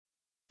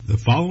The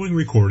following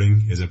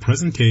recording is a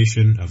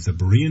presentation of the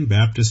Berean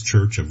Baptist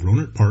Church of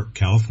Rohnert Park,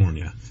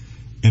 California,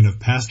 and of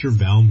Pastor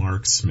Val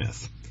Mark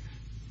Smith.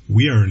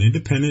 We are an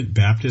independent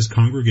Baptist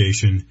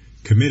congregation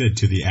committed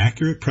to the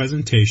accurate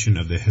presentation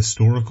of the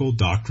historical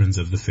doctrines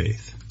of the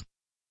faith.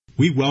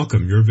 We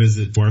welcome your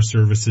visit to our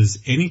services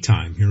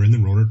anytime here in the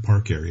Rohnert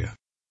Park area.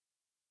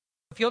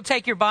 If you'll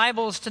take your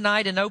Bibles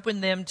tonight and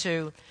open them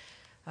to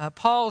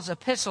Paul's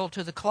epistle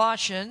to the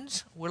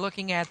Colossians, we're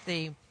looking at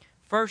the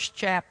first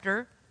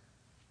chapter.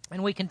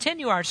 And we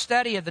continue our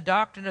study of the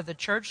doctrine of the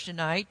church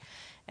tonight.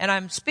 And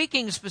I'm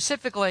speaking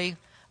specifically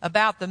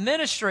about the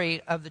ministry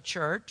of the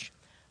church.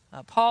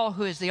 Paul,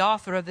 who is the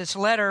author of this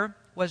letter,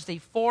 was the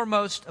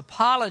foremost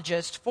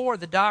apologist for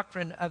the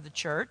doctrine of the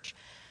church.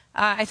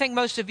 I think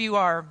most of you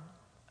are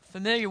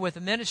familiar with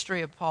the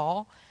ministry of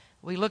Paul.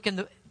 We look in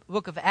the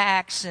book of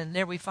Acts, and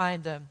there we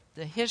find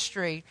the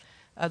history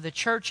of the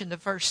church in the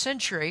first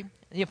century.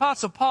 The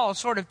Apostle Paul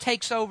sort of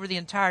takes over the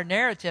entire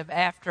narrative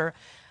after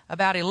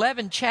about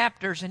 11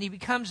 chapters, and he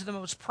becomes the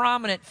most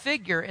prominent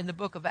figure in the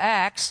book of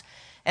Acts.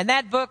 And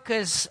that book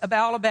is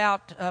all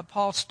about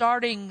Paul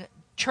starting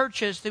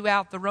churches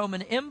throughout the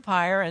Roman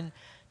Empire, and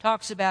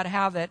talks about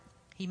how that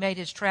he made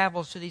his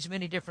travels to these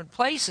many different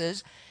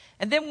places.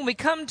 And then when we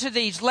come to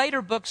these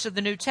later books of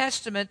the New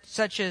Testament,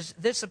 such as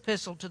this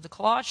epistle to the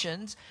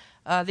Colossians,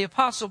 the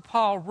Apostle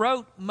Paul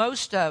wrote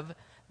most of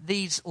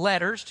these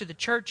letters to the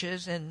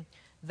churches, and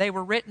they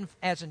were written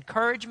as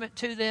encouragement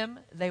to them.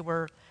 They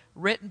were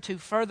written to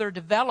further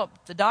develop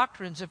the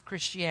doctrines of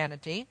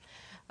Christianity.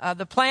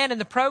 The plan and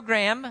the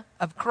program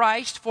of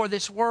Christ for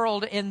this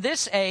world in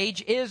this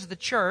age is the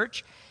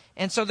church.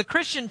 And so the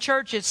Christian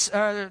church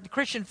the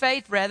Christian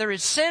faith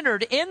is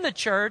centered in the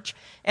church,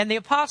 and the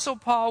Apostle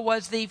Paul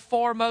was the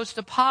foremost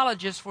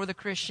apologist for the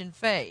Christian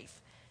faith.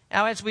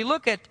 Now, as we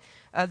look at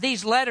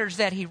these letters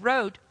that he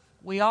wrote,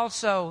 we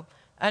also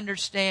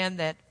understand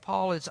that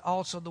Paul is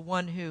also the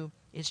one who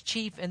is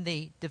chief in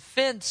the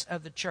defense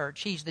of the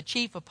church. He's the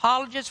chief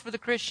apologist for the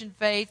Christian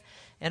faith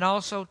and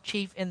also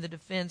chief in the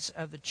defense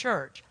of the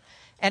church.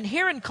 And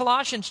here in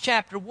Colossians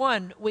chapter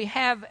 1, we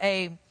have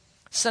a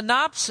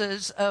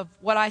synopsis of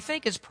what I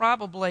think is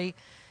probably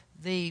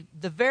the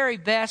very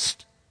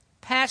best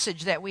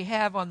passage that we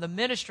have on the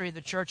ministry of the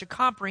church, a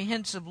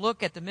comprehensive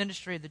look at the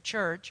ministry of the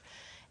church.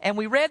 And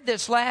we read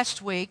this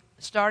last week,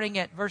 starting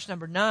at verse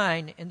number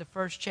 9 in the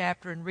first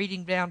chapter and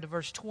reading down to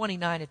verse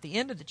 29 at the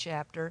end of the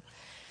chapter.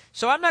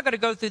 So I'm not going to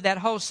go through that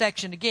whole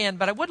section again,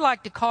 but I would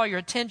like to call your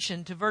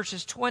attention to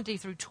verses 20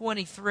 through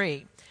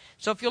 23.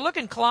 So if you look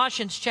in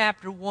Colossians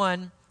chapter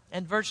 1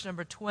 and verse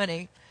number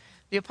 20,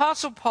 the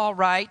Apostle Paul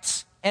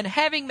writes, "And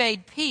having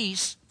made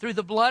peace through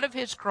the blood of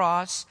his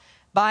cross,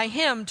 by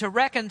him to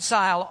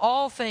reconcile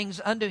all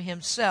things unto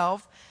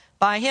himself,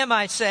 by him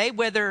I say,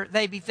 whether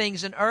they be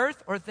things in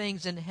earth or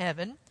things in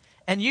heaven,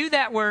 and you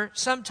that were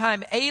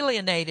sometime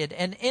alienated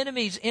and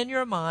enemies in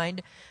your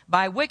mind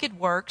by wicked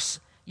works,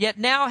 yet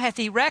now hath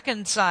he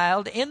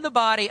reconciled in the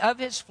body of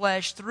his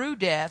flesh through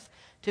death,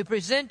 to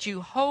present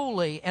you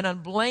holy and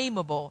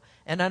unblameable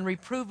and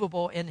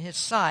unreprovable in his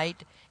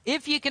sight,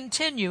 if ye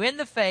continue in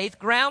the faith,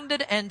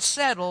 grounded and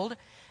settled,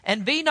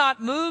 and be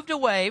not moved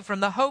away from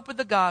the hope of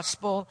the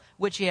gospel,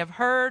 which ye have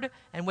heard,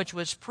 and which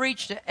was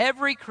preached to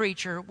every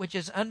creature which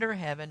is under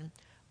heaven,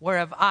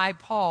 whereof I,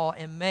 Paul,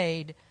 am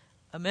made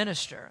a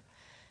minister."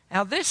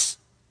 Now this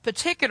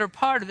particular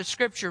part of the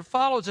scripture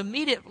follows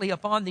immediately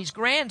upon these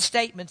grand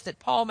statements that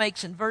Paul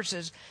makes in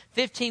verses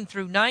 15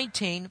 through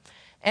 19.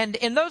 And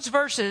in those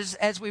verses,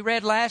 as we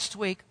read last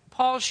week,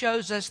 Paul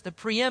shows us the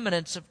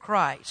preeminence of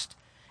Christ.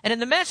 And in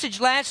the message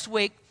last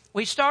week,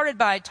 we started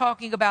by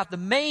talking about the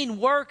main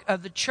work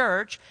of the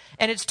church,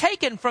 and it's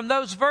taken from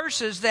those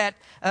verses that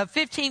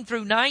 15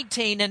 through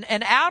 19,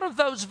 and out of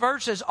those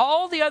verses,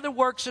 all the other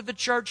works of the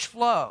church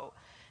flow.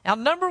 Now,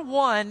 number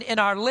one in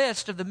our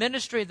list of the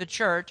ministry of the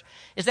church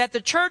is that the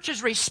church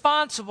is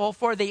responsible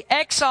for the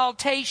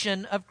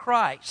exaltation of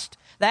Christ.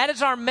 That is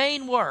our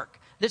main work.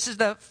 This is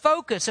the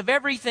focus of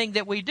everything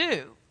that we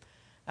do.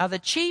 Now, the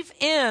chief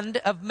end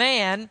of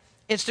man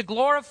is to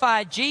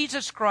glorify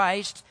Jesus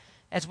Christ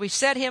as we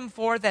set him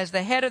forth as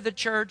the head of the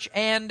church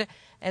and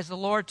as the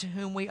Lord to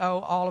whom we owe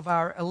all of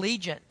our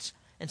allegiance.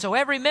 And so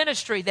every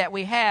ministry that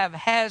we have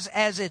has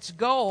as its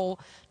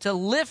goal to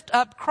lift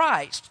up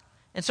Christ.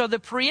 And so the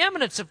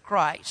preeminence of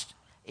Christ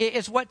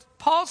is what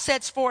Paul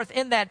sets forth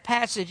in that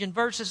passage in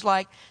verses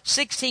like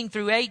 16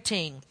 through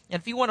 18. And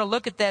if you want to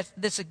look at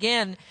this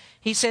again,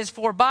 he says,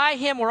 "For by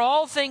him were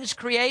all things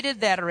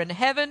created that are in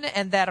heaven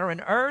and that are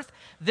in earth,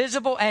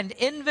 visible and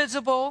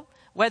invisible,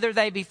 whether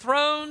they be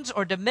thrones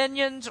or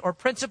dominions or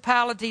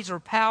principalities or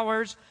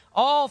powers.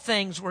 All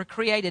things were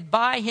created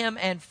by him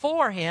and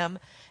for him,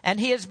 and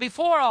he is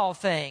before all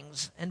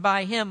things, and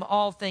by him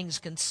all things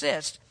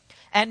consist.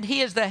 And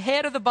he is the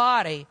head of the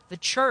body, the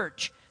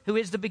church, who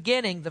is the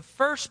beginning, the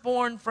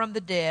firstborn from the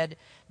dead,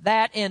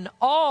 that in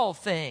all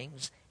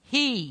things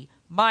he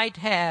might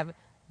have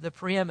the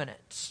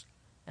preeminence."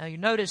 Now you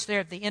notice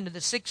there at the end of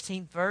the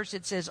 16th verse,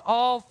 it says,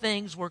 "All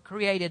things were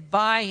created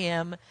by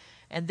him,"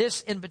 and this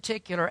in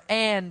particular,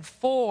 "and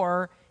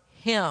for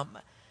him.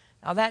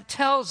 Now that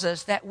tells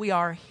us that we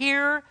are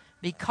here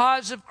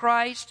because of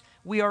Christ.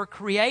 We are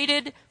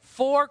created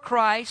for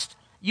Christ.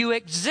 You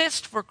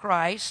exist for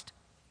Christ.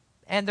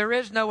 And there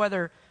is no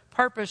other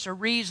purpose or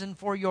reason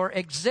for your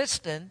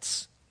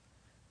existence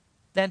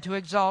than to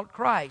exalt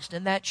Christ.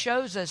 And that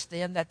shows us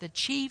then that the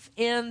chief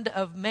end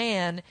of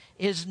man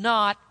is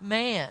not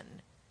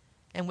man.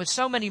 And with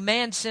so many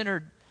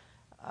man-centered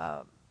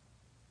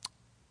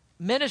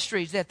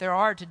ministries that there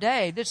are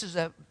today, this is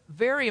a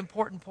very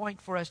important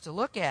point for us to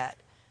look at.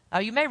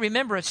 You may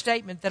remember a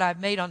statement that I've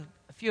made on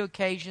a few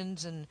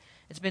occasions, and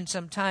it's been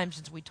some time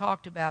since we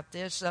talked about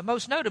this.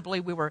 Most notably,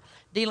 we were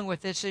dealing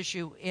with this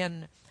issue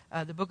in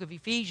the book of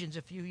Ephesians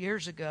a few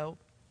years ago.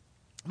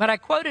 But I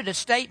quoted a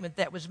statement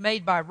that was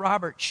made by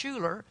Robert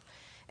Schuller,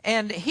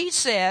 and he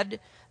said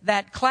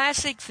that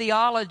classic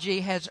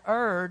theology has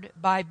erred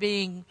by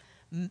being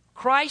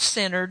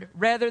Christ-centered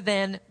rather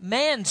than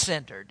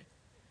man-centered.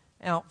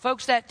 Now,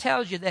 folks, that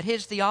tells you that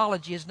his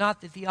theology is not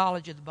the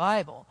theology of the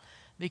Bible,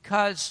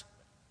 because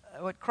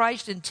what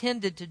Christ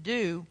intended to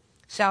do,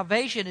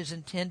 salvation is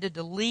intended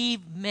to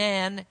leave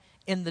man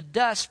in the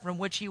dust from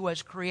which he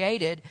was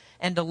created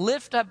and to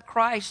lift up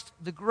Christ,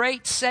 the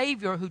great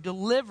Savior who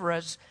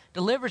delivers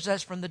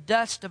us from the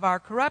dust of our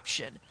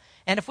corruption.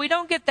 And if we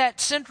don't get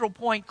that central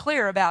point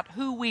clear about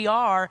who we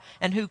are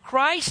and who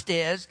Christ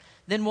is,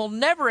 then we'll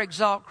never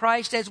exalt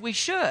Christ as we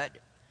should.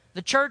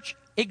 The church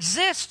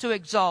exists to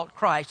exalt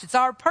Christ. It's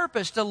our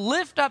purpose to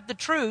lift up the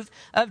truth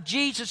of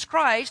Jesus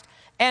Christ,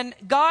 and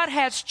God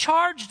has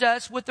charged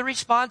us with the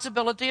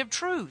responsibility of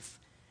truth.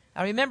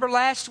 Now remember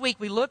last week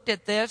we looked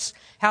at this,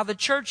 how the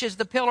church is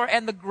the pillar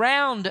and the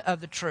ground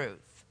of the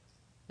truth.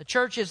 The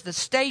church is the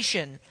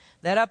station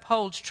that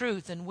upholds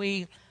truth, and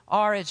we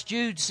are, as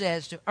Jude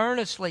says, to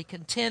earnestly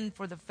contend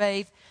for the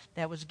faith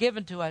that was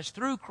given to us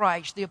through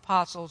Christ, the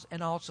apostles,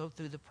 and also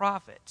through the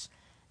prophets.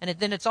 And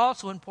then it's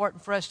also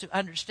important for us to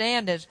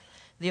understand, as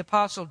the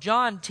Apostle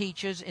John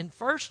teaches in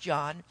 1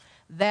 John,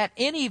 that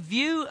any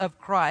view of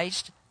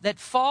Christ that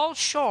falls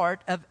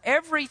short of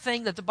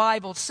everything that the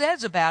Bible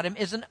says about him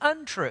is an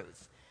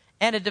untruth.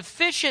 And a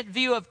deficient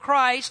view of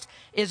Christ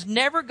is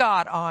never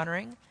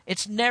God-honoring.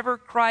 It's never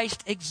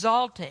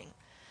Christ-exalting.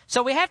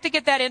 So we have to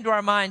get that into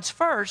our minds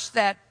first,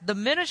 that the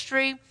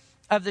ministry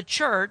of the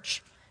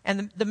church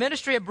and the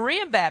ministry of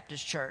Berean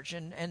Baptist Church,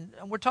 and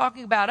we're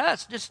talking about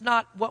us, just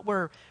not what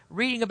we're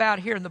reading about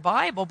here in the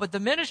Bible, but the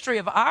ministry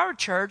of our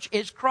church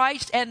is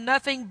Christ and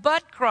nothing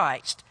but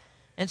Christ.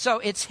 And so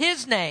it's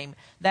his name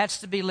that's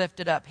to be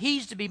lifted up.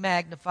 He's to be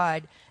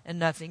magnified and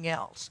nothing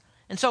else.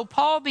 And so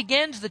Paul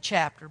begins the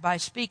chapter by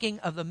speaking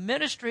of the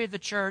ministry of the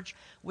church,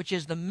 which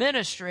is the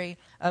ministry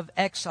of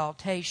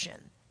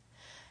exaltation.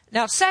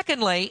 Now,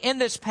 secondly, in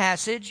this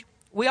passage,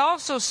 we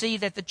also see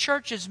that the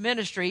church's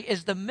ministry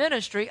is the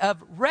ministry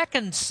of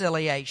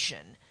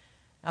reconciliation.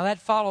 Now, that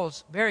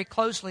follows very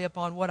closely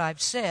upon what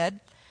I've said,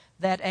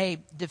 that a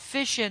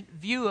deficient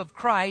view of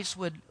Christ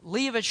would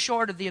leave us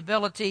short of the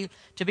ability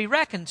to be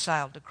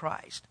reconciled to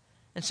Christ.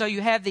 And so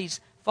you have these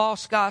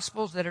false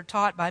gospels that are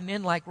taught by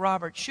men like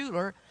Robert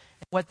Schuller.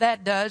 And what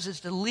that does is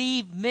to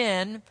leave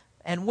men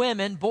and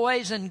women,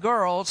 boys and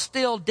girls,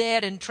 still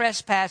dead in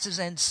trespasses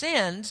and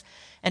sins.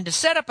 And to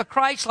set up a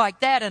Christ like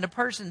that in a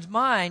person's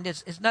mind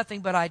is nothing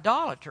but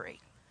idolatry.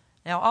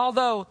 Now,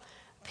 although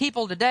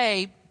people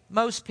today,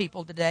 most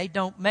people today,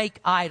 don't make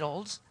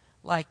idols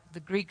like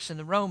the Greeks and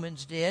the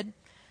Romans did,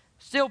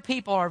 still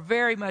people are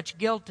very much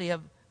guilty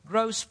of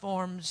gross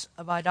forms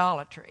of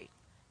idolatry.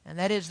 And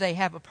that is, they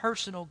have a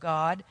personal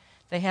God.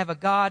 They have a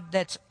God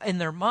that's in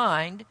their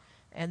mind,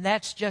 and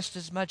that's just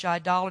as much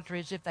idolatry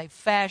as if they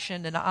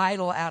fashioned an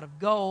idol out of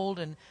gold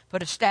and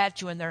put a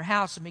statue in their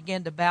house and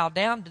began to bow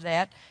down to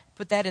that,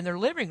 put that in their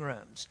living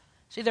rooms.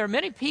 See, there are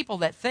many people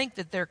that think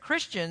that they're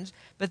Christians,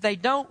 but they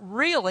don't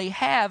really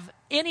have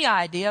any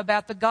idea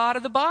about the God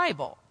of the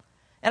Bible.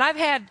 And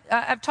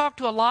I've talked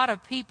to a lot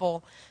of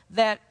people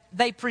that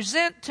they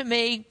present to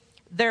me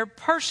their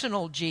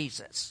personal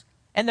Jesus.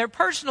 And their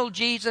personal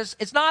Jesus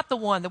is not the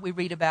one that we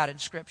read about in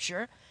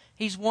Scripture.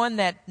 He's one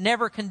that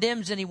never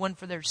condemns anyone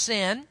for their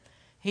sin.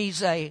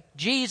 He's a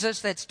Jesus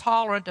that's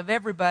tolerant of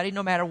everybody,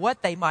 no matter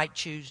what they might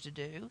choose to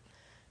do.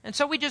 And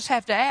so we just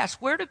have to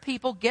ask, where do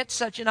people get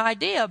such an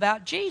idea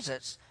about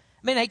Jesus?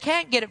 I mean, they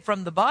can't get it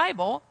from the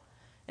Bible.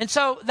 And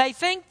so they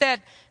think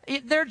that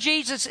their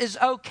Jesus is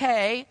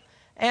okay,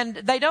 and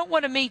they don't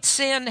want to meet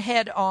sin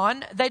head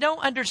on. They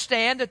don't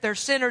understand that they're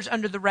sinners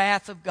under the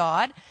wrath of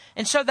God.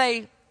 And so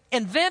they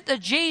invent a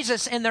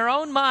Jesus in their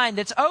own mind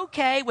that's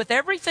okay with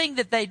everything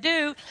that they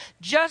do,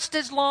 just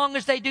as long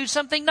as they do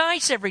something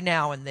nice every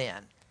now and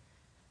then.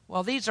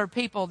 Well, these are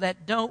people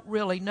that don't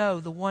really know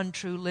the one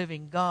true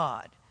living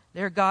God.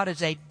 Their God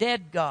is a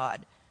dead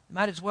God. You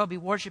might as well be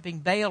worshiping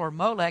Baal or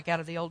Molech out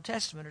of the Old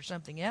Testament or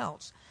something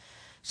else.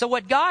 So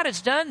what God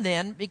has done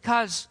then,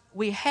 because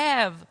we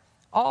have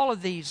all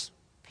of these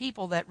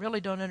people that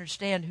really don't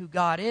understand who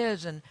God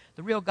is and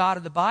the real God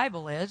of the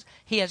Bible is,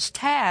 he has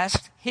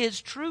tasked his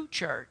true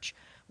church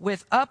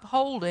with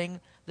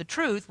upholding the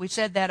truth. We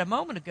said that a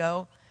moment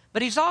ago,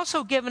 but he's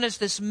also given us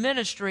this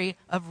ministry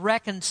of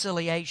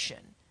reconciliation.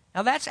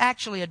 Now that's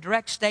actually a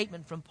direct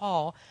statement from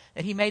Paul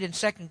that he made in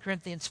 2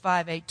 Corinthians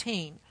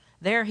 5:18.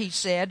 There he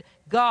said,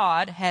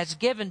 God has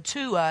given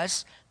to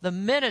us the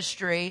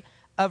ministry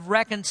of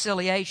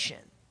reconciliation.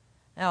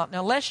 Now,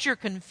 lest you're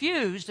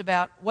confused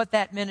about what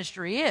that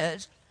ministry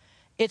is,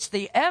 it's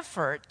the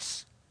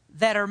efforts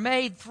that are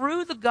made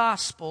through the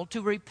gospel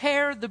to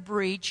repair the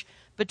breach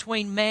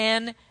between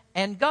man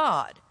and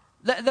God.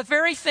 The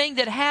very thing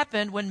that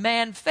happened when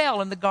man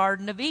fell in the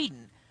Garden of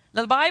Eden.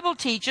 Now, the Bible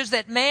teaches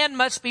that man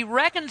must be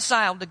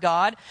reconciled to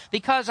God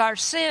because our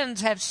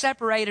sins have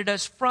separated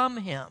us from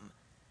Him.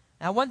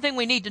 Now, one thing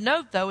we need to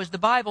note, though, is the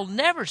Bible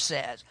never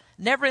says,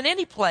 never in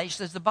any place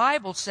does the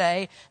Bible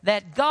say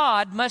that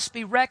God must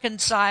be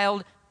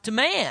reconciled to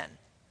man.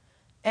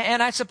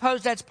 And I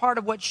suppose that's part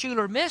of what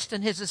Schuller missed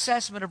in his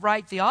assessment of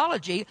right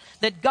theology,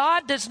 that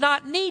God does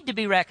not need to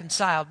be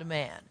reconciled to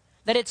man,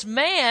 that it's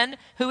man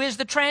who is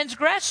the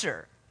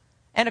transgressor.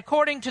 And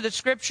according to the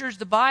Scriptures,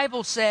 the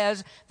Bible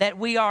says that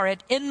we are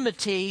at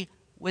enmity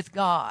with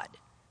God.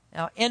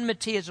 Now,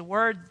 enmity is a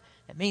word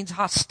that means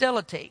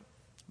hostility.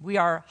 We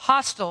are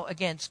hostile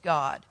against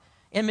God.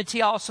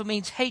 Enmity also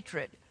means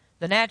hatred.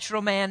 The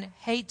natural man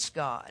hates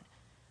God.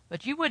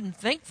 But you wouldn't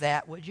think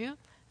that, would you?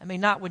 I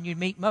mean, not when you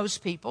meet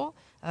most people.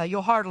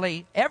 You'll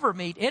hardly ever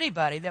meet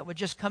anybody that would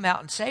just come out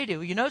and say to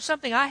you, you know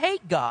something, I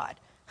hate God.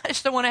 I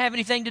just don't want to have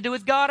anything to do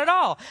with God at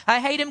all. I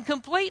hate Him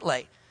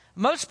completely.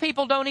 Most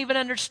people don't even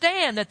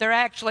understand that they're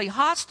actually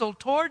hostile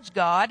towards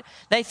God.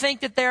 They think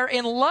that they're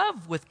in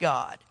love with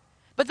God.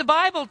 But the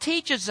Bible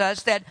teaches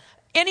us that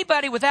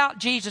anybody without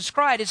Jesus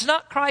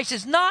Christ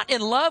is not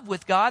in love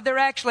with God. They're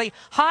actually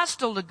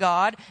hostile to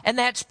God, and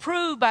that's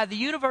proved by the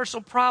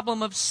universal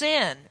problem of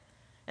sin.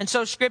 And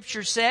so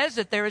Scripture says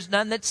that there is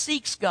none that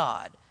seeks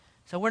God.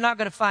 So we're not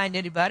going to find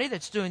anybody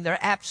that's doing their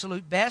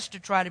absolute best to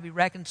try to be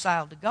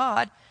reconciled to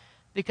God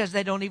because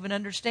they don't even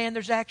understand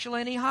there's actually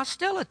any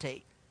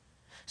hostility.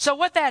 So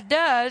what that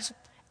does,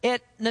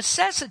 it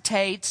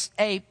necessitates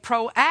a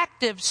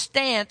proactive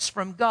stance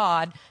from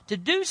God to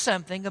do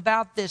something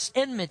about this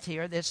enmity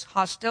or this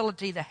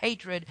hostility, the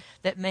hatred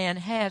that man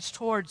has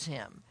towards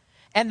Him.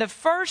 And the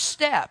first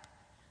step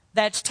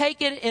that's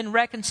taken in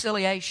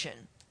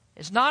reconciliation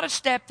is not a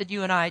step that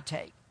you and I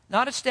take,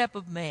 not a step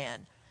of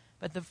man,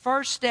 but the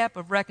first step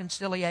of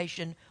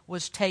reconciliation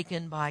was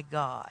taken by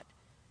God.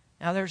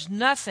 Now there's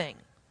nothing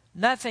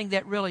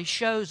that really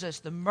shows us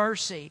the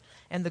mercy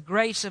and the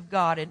grace of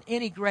God in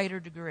any greater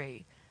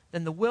degree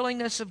than the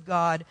willingness of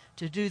God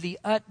to do the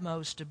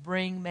utmost to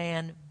bring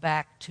man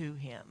back to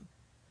Him.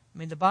 I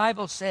mean, the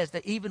Bible says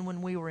that even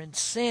when we were in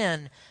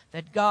sin,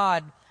 that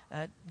God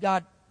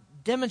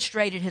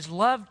demonstrated His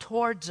love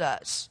towards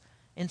us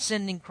in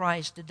sending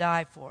Christ to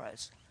die for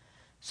us.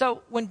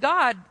 So when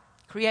God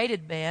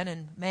created man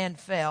and man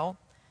fell,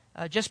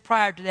 just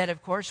prior to that,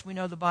 of course, we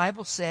know the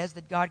Bible says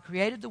that God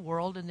created the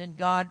world and then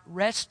God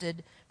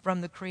rested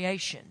from the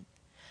creation.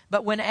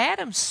 But when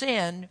Adam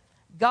sinned,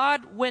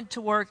 God went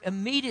to work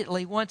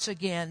immediately once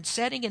again,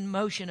 setting in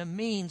motion a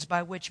means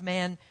by which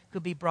man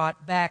could be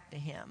brought back to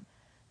Him.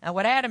 Now,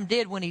 what Adam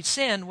did when he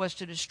sinned was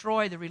to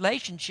destroy the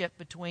relationship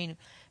between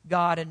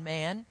God and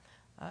man.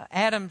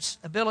 Adam's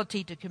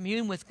ability to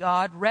commune with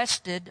God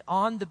rested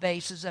on the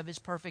basis of his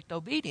perfect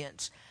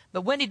obedience.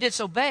 But when he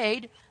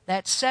disobeyed,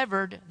 that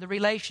severed the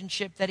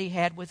relationship that he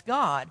had with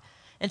God.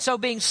 And so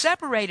being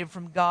separated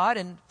from God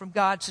and from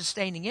God's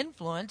sustaining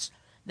influence,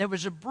 there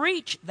was a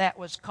breach that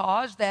was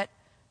caused that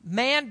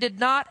man did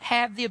not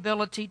have the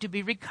ability to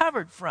be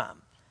recovered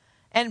from.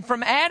 And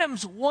from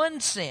Adam's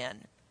one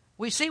sin,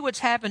 we see what's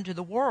happened to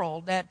the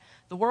world, that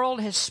the world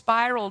has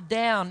spiraled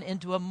down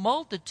into a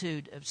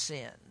multitude of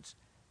sins.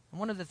 And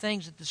one of the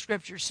things that the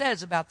Scripture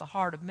says about the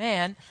heart of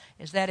man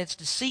is that it's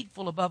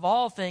deceitful above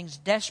all things,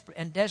 desperate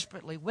and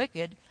desperately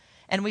wicked.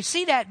 And we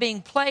see that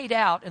being played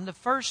out in the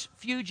first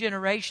few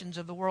generations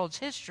of the world's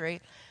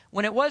history,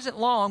 when it wasn't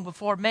long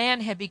before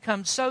man had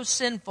become so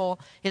sinful,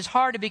 his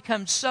heart had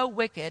become so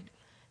wicked,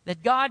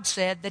 that God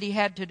said that He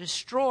had to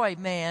destroy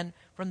man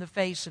from the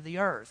face of the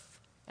earth.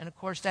 And of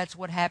course, that's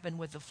what happened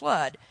with the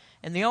flood.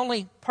 And the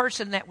only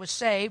person that was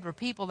saved, or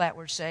people that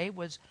were saved,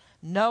 was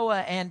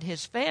Noah and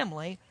his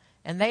family.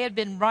 And they had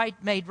been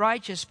made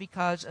righteous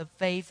because of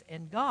faith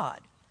in God.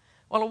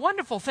 Well, a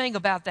wonderful thing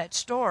about that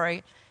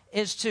story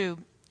is to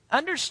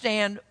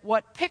understand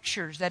what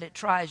pictures that it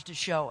tries to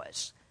show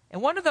us.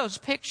 And one of those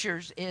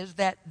pictures is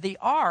that the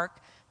ark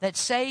that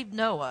saved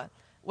Noah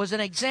was an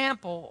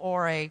example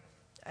or a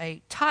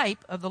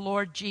type of the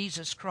Lord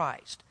Jesus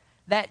Christ.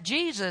 That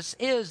Jesus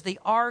is the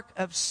ark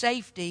of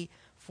safety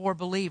for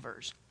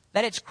believers.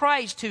 That it's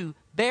Christ who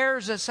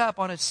bears us up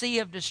on a sea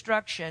of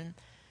destruction,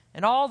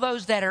 and all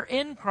those that are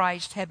in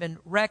Christ have been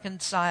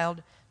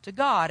reconciled to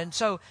God. And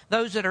so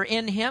those that are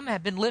in Him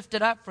have been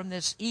lifted up from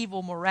this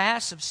evil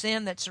morass of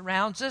sin that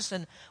surrounds us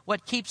and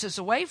what keeps us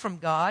away from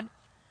God.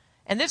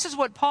 And this is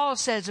what Paul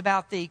says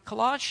about the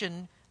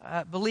Colossian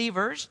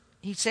believers.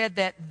 He said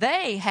that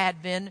they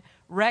had been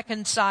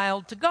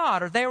reconciled to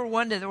God, or they were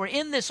one that were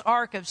in this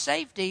ark of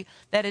safety,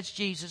 that is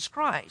Jesus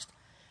Christ.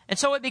 And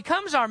so it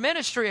becomes our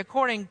ministry,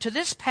 according to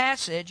this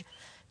passage,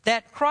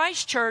 that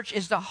Christ Church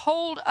is to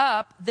hold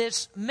up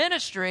this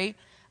ministry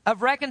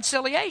of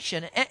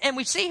reconciliation. And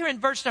we see here in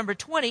verse number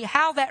 20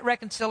 how that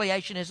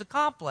reconciliation is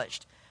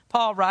accomplished.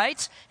 Paul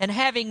writes, "And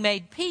having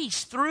made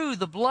peace through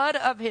the blood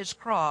of his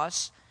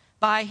cross,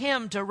 by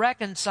him to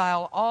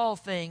reconcile all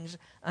things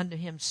unto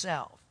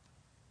himself."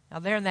 Now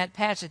there in that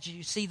passage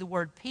you see the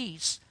word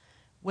peace.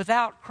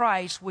 Without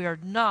Christ we are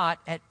not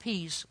at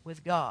peace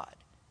with God.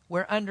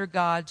 We're under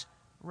God's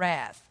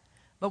wrath.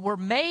 But we're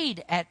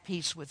made at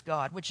peace with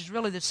God, which is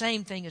really the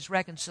same thing as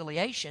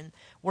reconciliation.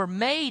 We're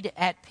made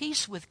at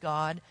peace with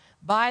God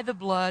by the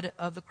blood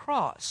of the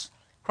cross.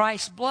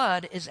 Christ's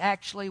blood is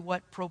actually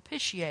what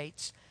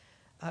propitiates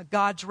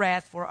God's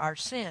wrath for our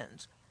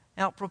sins.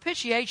 Now,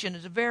 propitiation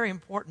is a very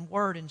important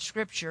word in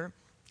Scripture.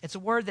 It's a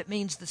word that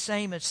means the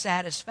same as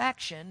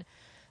satisfaction,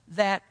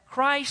 that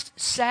Christ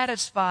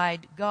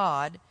satisfied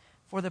God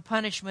for the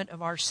punishment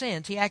of our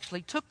sins. He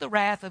actually took the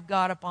wrath of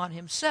God upon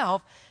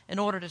himself in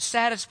order to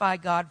satisfy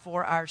God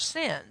for our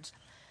sins.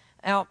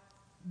 Now,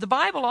 the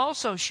Bible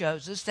also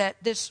shows us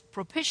that this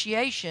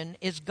propitiation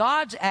is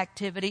God's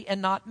activity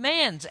and not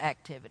man's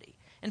activity.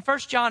 In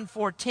 1 John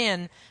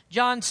 4:10,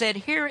 John said,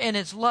 "Herein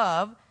is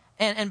love,"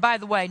 and by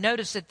the way,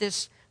 notice that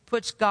this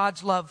puts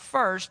God's love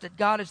first, that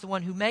God is the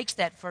one who makes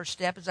that first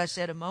step, as I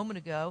said a moment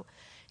ago.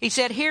 He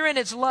said, "Herein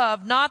is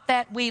love, not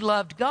that we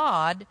loved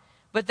God,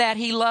 but that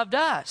he loved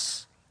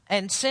us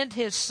and sent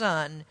his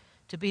Son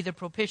to be the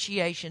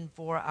propitiation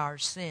for our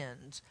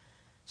sins."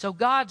 So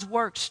God's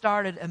work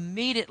started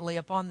immediately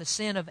upon the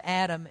sin of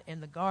Adam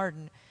in the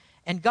garden.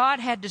 And God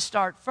had to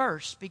start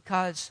first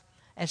because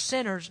as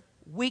sinners,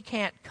 we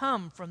can't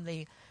come from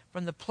the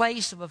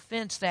place of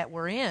offense that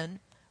we're in.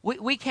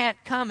 We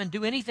can't come and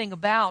do anything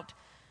about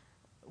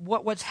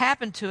what's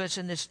happened to us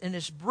in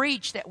this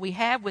breach that we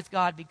have with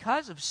God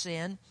because of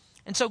sin.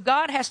 And so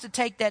God has to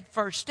take that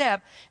first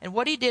step. And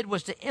what he did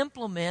was to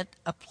implement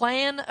a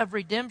plan of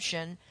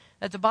redemption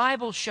that the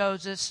Bible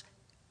shows us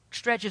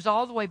stretches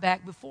all the way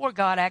back before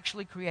God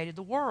actually created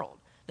the world.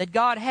 That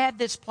God had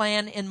this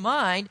plan in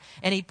mind,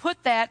 and he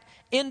put that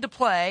into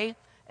play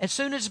as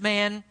soon as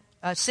man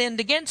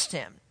sinned against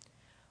him.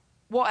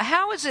 Well,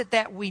 how is it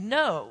that we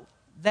know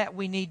that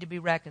we need to be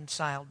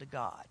reconciled to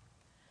God?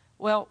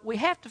 Well, we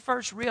have to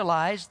first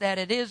realize that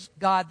it is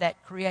God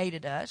that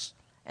created us,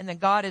 and that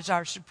God is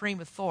our supreme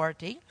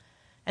authority.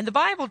 And the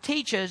Bible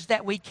teaches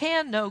that we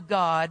can know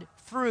God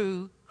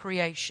through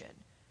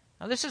creation.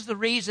 Now, this is the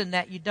reason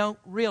that you don't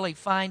really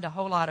find a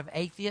whole lot of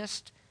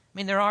atheists. I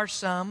mean, there are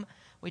some.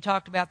 We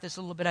talked about this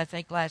a little bit, I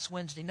think, last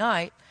Wednesday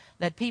night,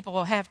 that people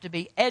will have to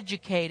be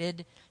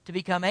educated to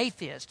become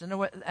atheists.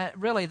 And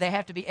really, they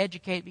have to be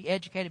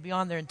educated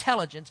beyond their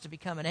intelligence to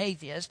become an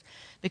atheist,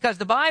 because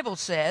the Bible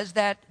says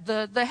that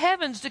the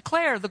heavens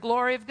declare the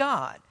glory of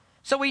God.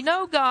 So we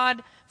know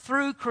God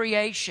through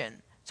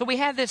creation. So we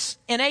have this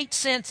innate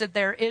sense that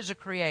there is a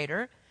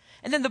creator.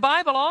 And then the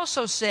Bible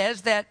also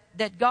says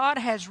that God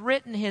has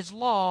written his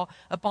law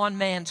upon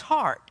man's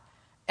heart.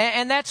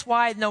 And that's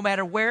why no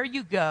matter where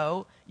you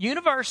go,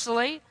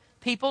 universally,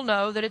 people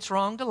know that it's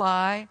wrong to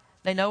lie.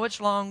 They know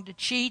it's wrong to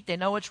cheat. They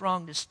know it's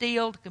wrong to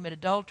steal, to commit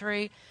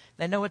adultery.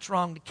 They know it's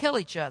wrong to kill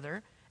each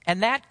other.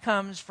 And that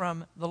comes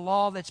from the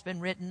law that's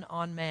been written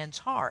on man's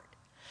heart.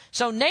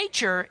 So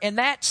nature, in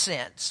that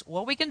sense,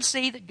 what we can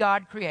see that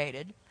God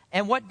created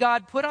and what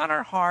God put on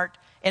our heart,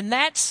 in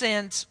that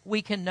sense,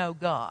 we can know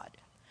God.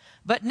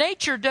 But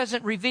nature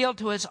doesn't reveal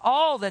to us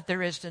all that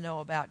there is to know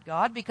about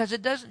God, because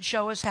it doesn't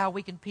show us how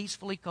we can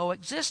peacefully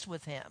coexist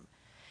with him.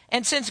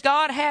 And since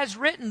God has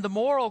written the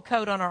moral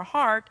code on our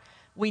heart,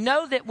 we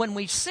know that when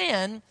we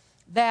sin,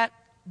 that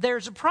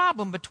there's a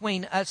problem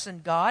between us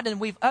and God, and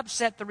we've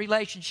upset the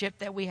relationship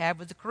that we have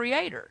with the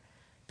Creator.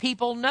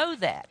 People know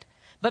that.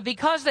 But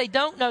because they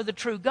don't know the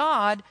true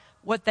God,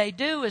 what they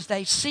do is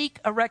they seek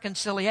a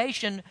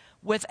reconciliation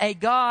with a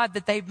God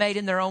that they've made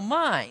in their own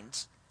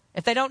minds.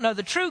 If they don't know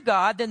the true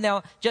God, then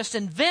they'll just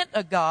invent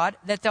a God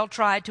that they'll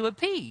try to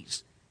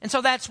appease. And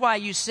so that's why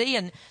you see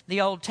in the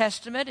Old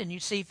Testament, and you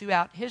see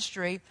throughout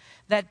history,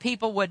 that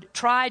people would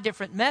try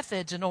different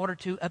methods in order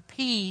to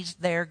appease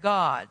their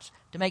gods,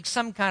 to make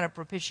some kind of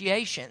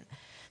propitiation.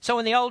 So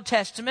in the Old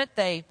Testament,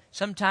 they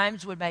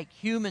sometimes would make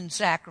human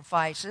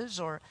sacrifices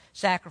or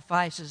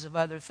sacrifices of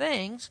other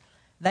things.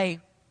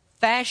 They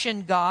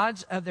fashioned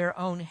gods of their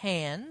own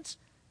hands,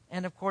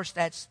 and of course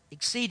that's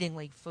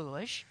exceedingly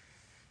foolish.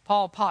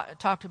 Paul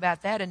talked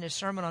about that in his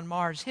sermon on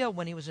Mars Hill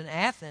when he was in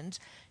Athens.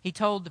 He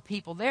told the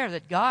people there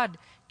that God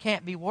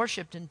can't be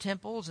worshipped in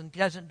temples and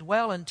doesn't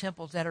dwell in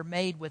temples that are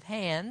made with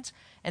hands,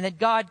 and that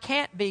God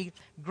can't be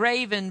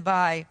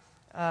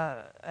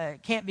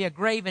can't be a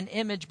graven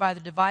image by the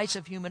device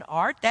of human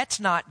art. That's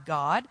not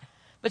God.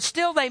 But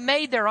still they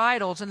made their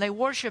idols, and they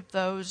worshiped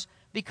those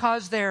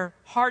because their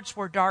hearts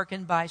were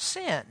darkened by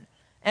sin.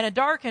 And a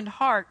darkened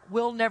heart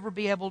will never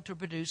be able to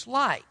produce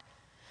light.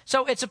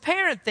 So it's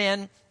apparent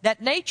then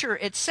that nature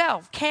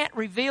itself can't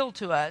reveal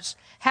to us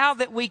how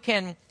that we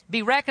can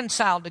be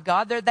reconciled to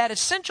God. That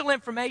essential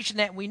information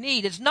that we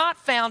need is not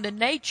found in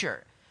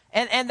nature.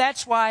 And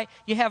that's why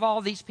you have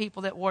all these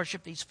people that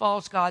worship these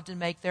false gods and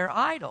make their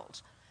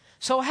idols.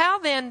 So how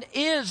then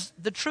is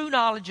the true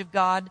knowledge of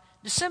God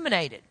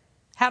disseminated?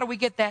 How do we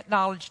get that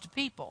knowledge to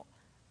people?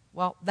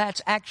 Well,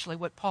 that's actually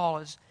what Paul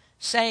is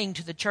saying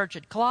to the church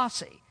at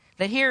Colossae.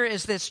 That here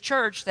is this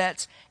church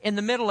that's in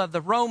the middle of the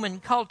Roman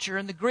culture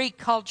and the Greek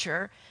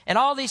culture, and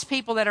all these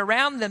people that are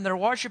around them that are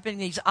worshiping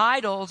these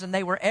idols, and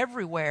they were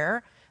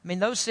everywhere. I mean,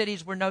 those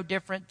cities were no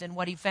different than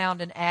what he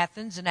found in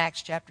Athens in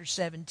Acts chapter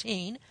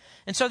 17.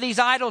 And so these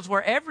idols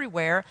were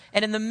everywhere.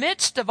 And in the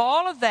midst of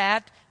all of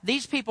that,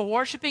 these people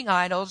worshiping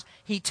idols,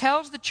 he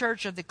tells the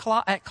church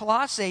at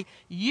Colossae,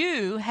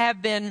 you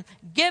have been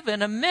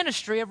given a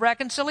ministry of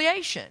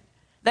reconciliation.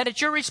 That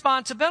it's your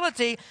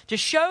responsibility to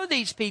show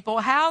these people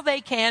how they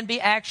can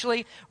be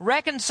actually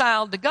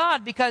reconciled to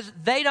God because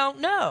they don't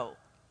know.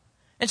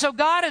 And so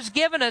God has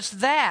given us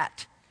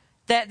that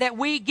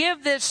we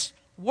give this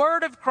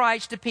word of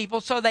Christ to people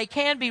so they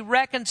can be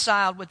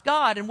reconciled with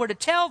God. And we're to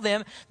tell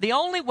them the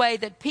only way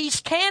that peace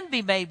can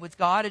be made with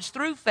God is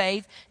through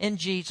faith in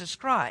Jesus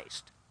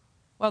Christ.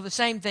 Well, the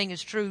same thing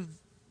is true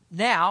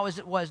now as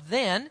it was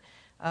then.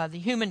 The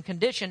human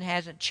condition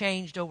hasn't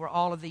changed over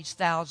all of these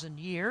 1,000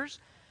 years.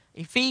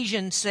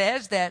 Ephesians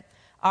says that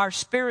our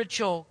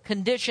spiritual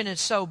condition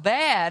is so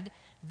bad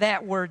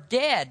that we're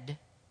dead.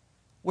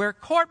 We're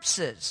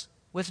corpses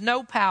with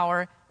no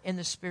power in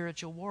the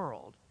spiritual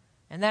world.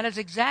 And that is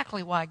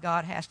exactly why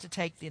God has to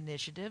take the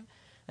initiative.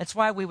 That's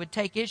why we would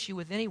take issue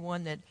with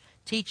anyone that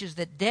teaches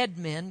that dead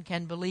men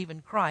can believe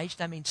in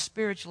Christ. I mean,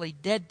 spiritually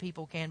dead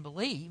people can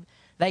believe.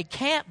 They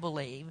can't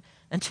believe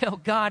until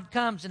God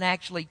comes and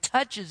actually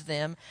touches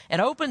them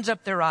and opens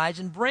up their eyes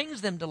and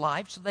brings them to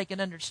life so they can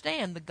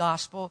understand the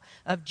gospel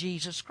of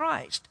Jesus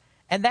Christ.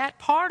 And that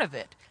part of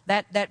it,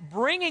 that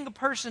bringing a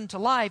person to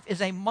life, is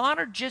a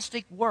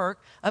monergistic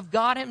work of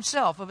God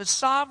himself, of a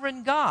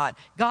sovereign God.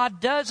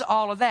 God does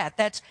all of that.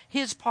 That's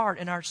his part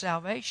in our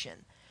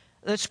salvation.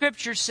 The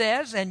scripture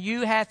says, and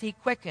you hath he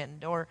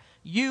quickened, or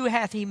you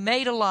hath he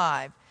made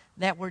alive,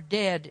 that were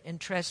dead in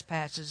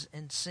trespasses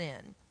and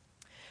sin.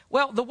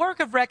 Well, the work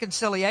of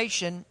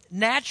reconciliation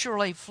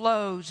naturally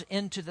flows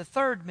into the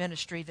third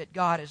ministry that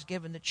God has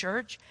given the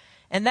church,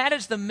 and that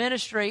is the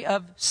ministry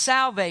of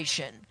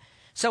salvation.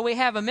 So we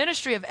have a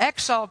ministry of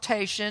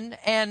exaltation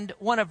and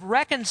one of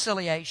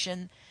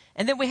reconciliation,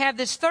 and then we have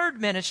this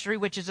third ministry,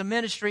 which is a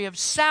ministry of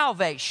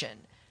salvation.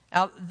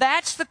 Now,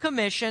 that's the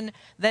commission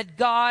that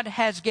God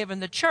has given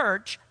the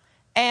church,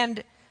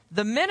 and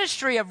the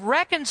ministry of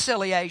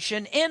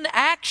reconciliation in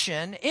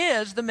action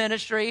is the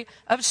ministry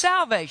of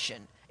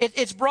salvation.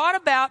 It's brought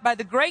about by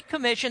the great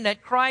commission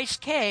that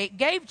Christ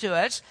gave to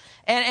us.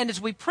 And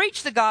as we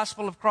preach the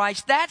gospel of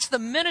Christ, that's the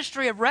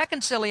ministry of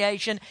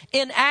reconciliation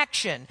in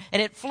action.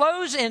 And it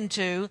flows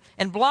into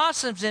and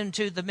blossoms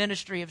into the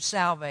ministry of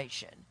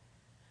salvation.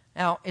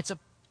 Now,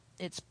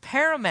 it's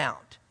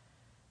paramount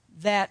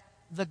that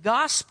the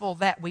gospel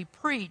that we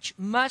preach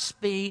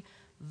must be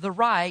the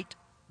right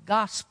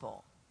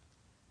gospel.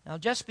 Now,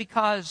 just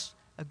because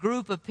a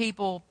group of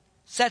people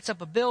sets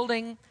up a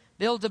building,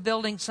 builds a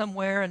building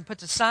somewhere and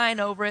puts a sign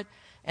over it,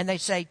 and they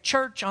say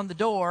church on the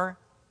door,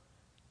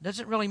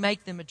 doesn't really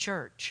make them a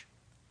church.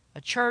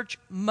 A church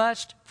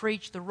must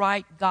preach the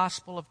right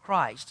gospel of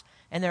Christ.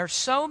 And there are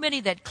so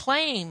many that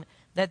claim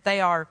that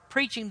they are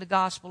preaching the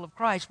gospel of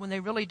Christ when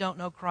they really don't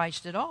know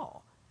Christ at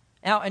all.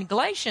 Now, in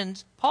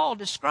Galatians, Paul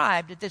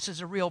described that this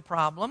is a real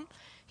problem.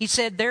 He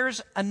said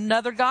there's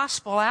another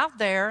gospel out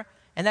there,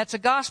 and that's a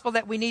gospel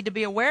that we need to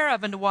be aware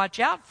of and to watch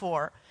out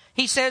for.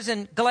 He says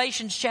in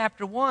Galatians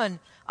chapter 1,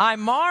 I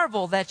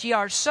marvel that ye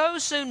are so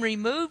soon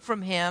removed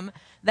from him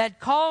that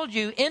called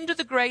you into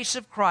the grace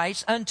of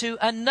Christ unto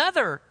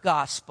another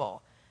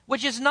gospel,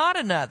 which is not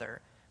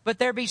another, but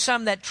there be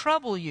some that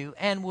trouble you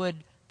and would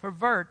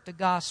pervert the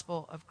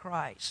gospel of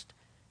Christ.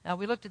 Now,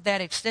 we looked at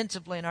that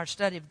extensively in our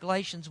study of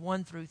Galatians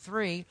 1 through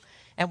 3,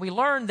 and we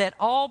learned that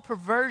all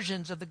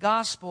perversions of the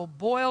gospel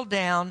boil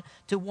down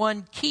to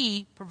one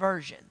key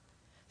perversion.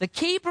 The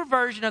key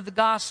perversion of the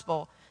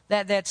gospel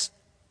that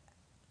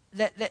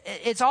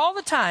it's all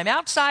the time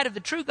outside of the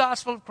true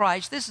gospel of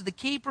Christ. This is the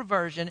key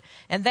perversion,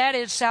 and that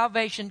is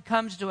salvation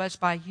comes to us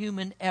by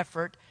human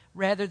effort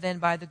rather than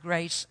by the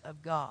grace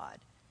of God.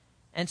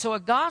 And so a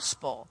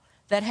gospel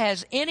that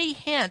has any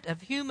hint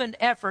of human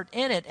effort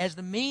in it as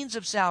the means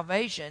of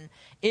salvation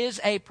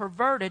is a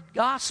perverted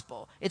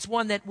gospel. It's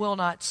one that will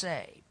not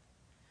save.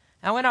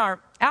 Now, in our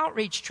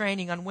outreach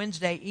training on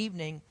Wednesday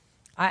evening,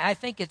 I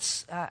think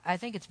it's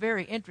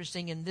very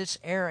interesting in this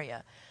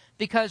area.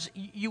 Because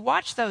you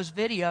watch those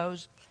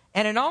videos,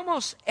 and in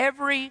almost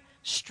every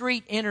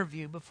street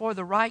interview before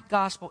the right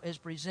gospel is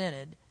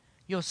presented,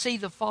 you'll see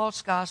the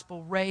false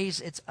gospel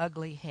raise its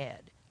ugly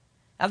head.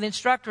 Now, the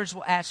instructors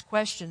will ask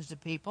questions to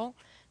people.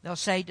 They'll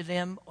say to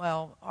them,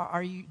 well,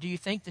 do you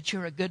think that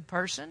you're a good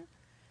person?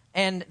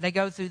 And they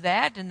go through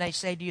that, and they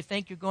say, do you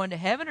think you're going to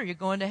heaven or you're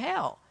going to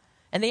hell?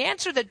 And the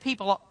answer that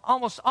people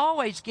almost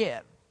always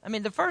give,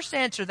 the first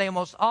answer they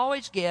almost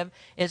always give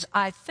is,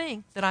 I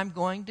think that I'm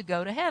going to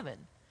go to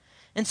heaven.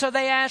 And so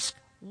they ask,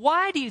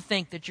 why do you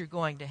think that you're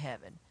going to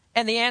heaven?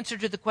 And the answer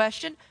to the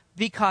question,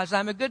 because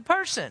I'm a good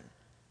person.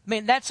 I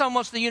mean, that's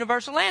almost the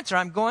universal answer.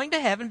 I'm going to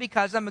heaven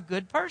because I'm a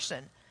good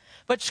person.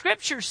 But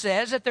Scripture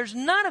says that there's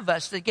none of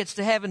us that gets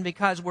to heaven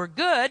because we're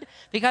good,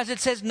 because it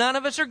says none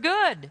of us are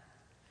good.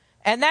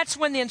 And that's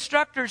when the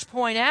instructors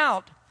point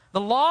out the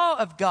law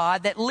of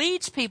God that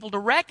leads people to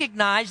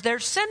recognize their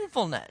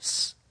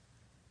sinfulness.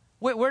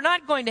 We're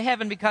not going to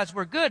heaven because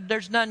we're good.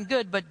 There's none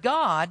good but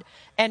God.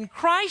 And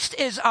Christ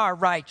is our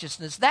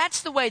righteousness.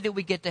 That's the way that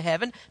we get to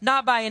heaven,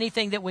 not by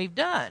anything that we've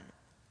done.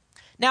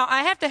 Now,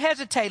 I have to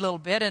hesitate a little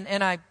bit, and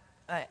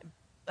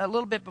a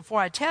little bit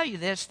before I tell you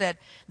this, that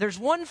there's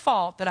one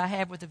fault that I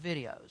have with the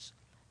videos.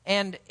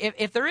 And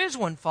if there is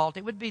one fault,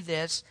 it would be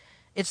this.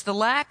 It's the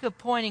lack of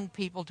pointing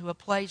people to a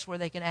place where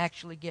they can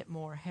actually get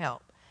more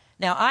help.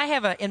 Now, I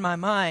have in my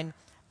mind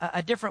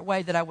a different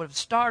way that I would have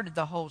started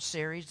the whole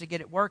series to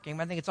get it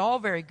working. I think it's all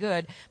very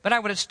good, but I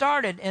would have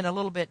started in a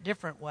little bit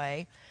different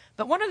way.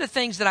 But one of the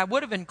things that I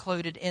would have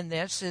included in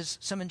this is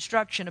some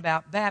instruction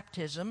about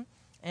baptism,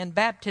 and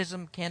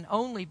baptism can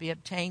only be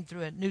obtained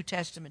through a New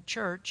Testament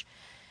church.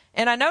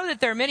 And I know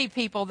that there are many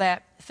people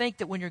that think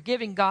that when you're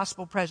giving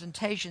gospel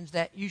presentations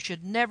that you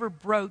should never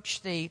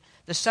broach the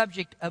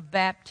subject of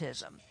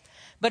baptism.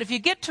 But if you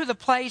get to the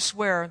place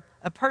where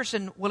a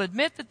person will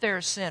admit that they're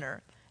a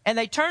sinner, and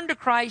they turn to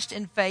Christ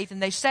in faith,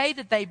 and they say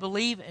that they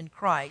believe in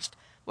Christ,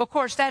 well, of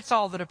course, that's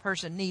all that a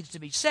person needs to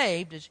be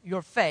saved, is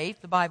your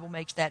faith. The Bible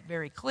makes that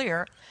very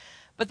clear.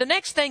 But the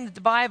next thing that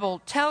the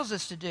Bible tells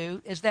us to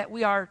do is that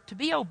we are to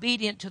be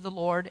obedient to the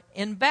Lord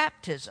in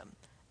baptism.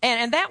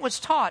 And that was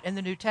taught in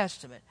the New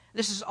Testament.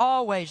 This is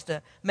always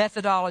the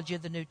methodology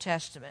of the New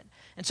Testament.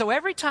 And so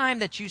every time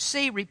that you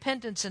see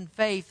repentance and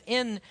faith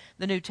in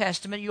the New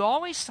Testament, you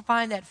always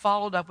find that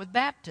followed up with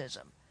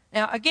baptism.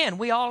 Now, again,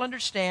 we all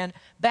understand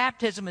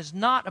baptism is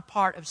not a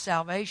part of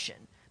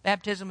salvation.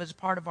 Baptism is a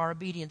part of our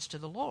obedience to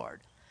the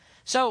Lord.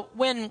 So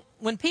when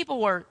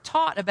people were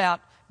taught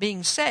about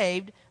being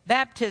saved,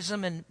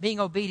 baptism and being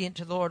obedient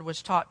to the Lord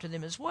was taught to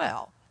them as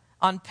well.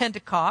 On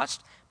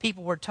Pentecost,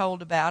 people were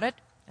told about it.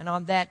 And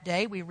on that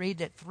day, we read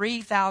that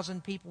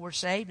 3,000 people were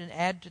saved and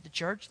added to the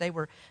church. They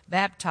were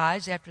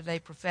baptized after they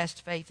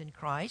professed faith in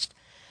Christ.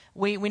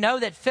 We know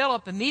that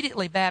Philip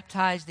immediately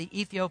baptized the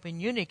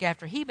Ethiopian eunuch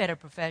after he made a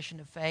profession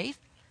of faith.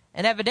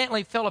 And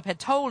evidently Philip had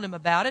told him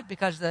about it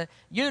because the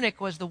eunuch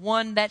was the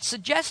one that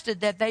suggested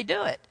that they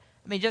do it.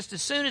 I mean, just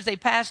as soon as they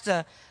passed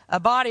a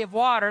body of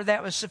water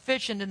that was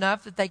sufficient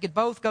enough that they could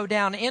both go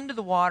down into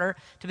the water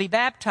to be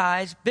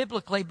baptized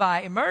biblically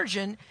by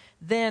immersion,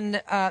 then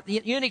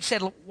the eunuch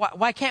said,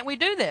 why can't we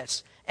do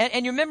this?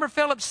 And you remember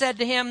Philip said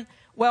to him,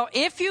 well,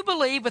 if you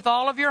believe with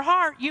all of your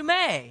heart, you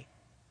may.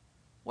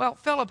 Well,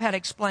 Philip had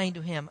explained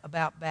to him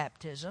about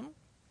baptism.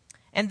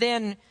 And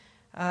then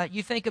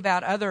you think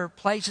about other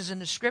places in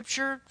the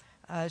Scripture.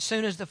 As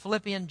soon as the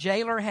Philippian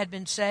jailer had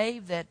been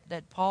saved,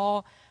 that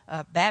Paul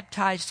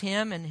baptized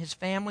him and his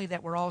family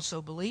that were also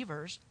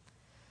believers.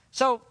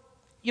 So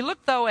you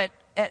look, though, at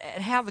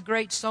how the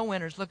great soul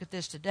winners look at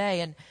this today,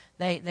 and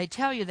they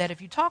tell you that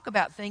if you talk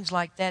about things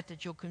like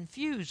that you'll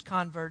confuse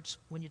converts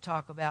when you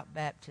talk about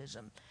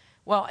baptism.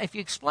 Well, if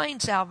you explain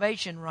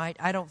salvation right,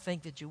 I don't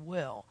think that you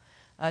will.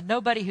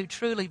 Nobody who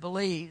truly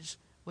believes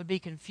would be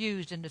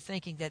confused into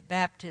thinking that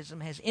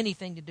baptism has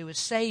anything to do with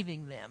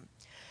saving them.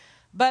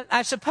 But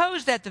I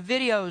suppose that the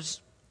videos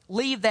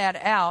leave that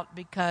out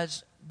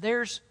because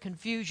there's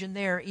confusion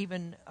there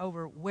even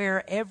over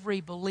where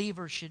every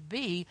believer should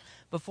be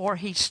before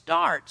he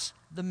starts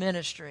the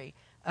ministry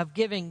of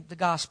giving the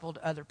gospel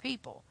to other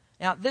people.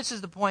 Now, this is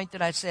the point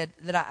that I said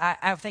that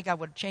I think I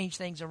would change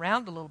things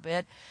around a little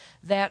bit,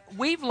 that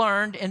we've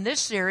learned in this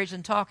series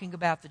in talking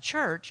about the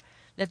church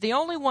that the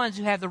only ones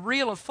who have the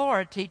real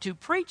authority to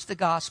preach the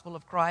gospel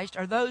of Christ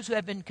are those who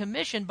have been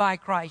commissioned by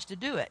Christ to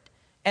do it.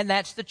 And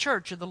that's the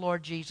church of the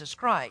Lord Jesus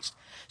Christ.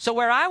 So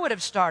where I would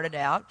have started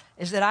out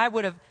is that I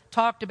would have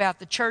talked about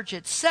the church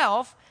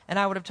itself, and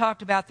I would have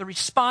talked about the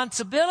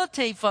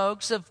responsibility,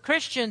 folks, of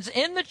Christians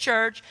in the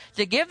church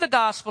to give the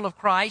gospel of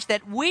Christ,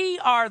 that we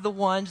are the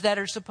ones that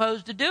are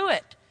supposed to do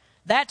it.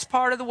 That's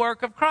part of the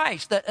work of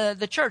Christ,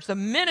 the church, the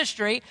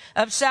ministry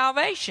of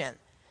salvation.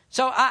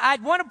 So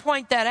I'd want to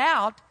point that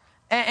out.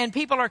 And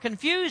people are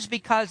confused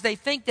because they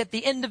think that the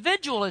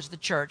individual is the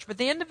church, but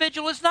the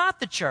individual is not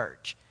the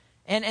church.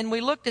 And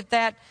we looked at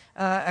that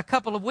a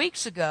couple of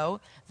weeks ago,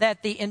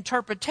 that the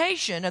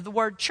interpretation of the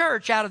word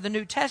church out of the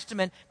New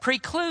Testament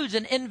precludes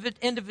an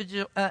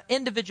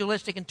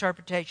individualistic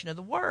interpretation of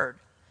the word.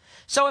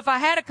 So if I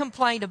had a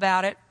complaint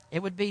about it,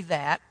 it would be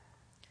that.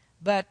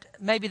 But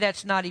maybe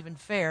that's not even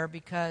fair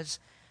because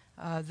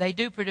they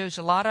do produce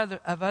a lot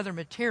of other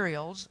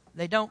materials.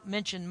 They don't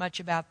mention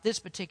much about this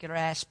particular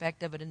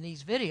aspect of it in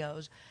these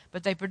videos,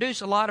 but they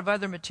produce a lot of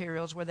other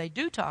materials where they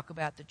do talk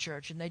about the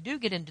church and they do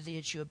get into the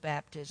issue of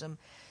baptism.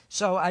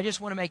 So I just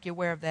want to make you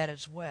aware of that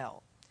as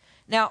well.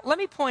 Now, let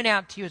me point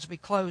out to you as we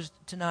close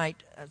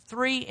tonight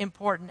 3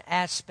 important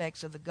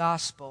aspects of the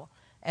gospel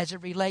as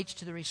it relates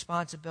to the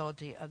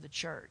responsibility of the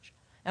church.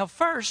 Now,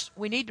 first,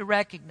 we need to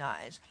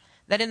recognize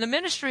that in the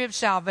ministry of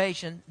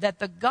salvation, that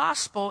the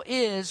gospel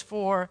is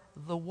for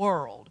the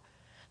world.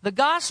 The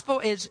gospel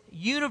is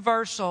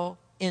universal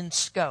in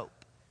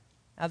scope.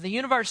 Now, the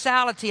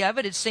universality of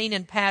it is seen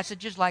in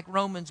passages like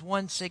Romans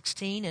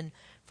 1:16 and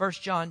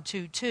 1 John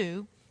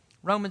 2:2.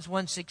 Romans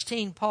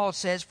 1:16, Paul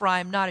says, "For I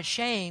am not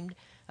ashamed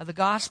of the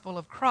gospel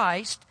of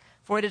Christ,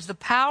 for it is the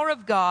power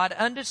of God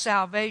unto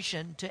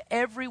salvation to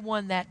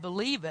everyone that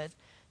believeth,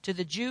 to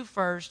the Jew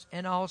first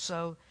and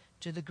also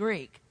to the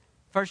Greek."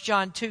 1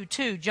 John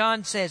 2:2,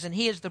 John says, "And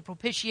he is the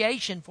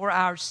propitiation for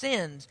our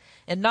sins,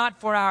 and not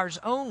for ours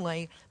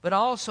only, but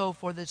also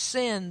for the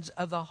sins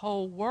of the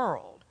whole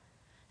world."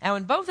 Now,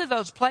 in both of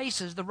those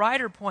places, the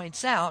writer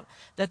points out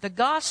that the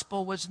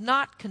gospel was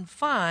not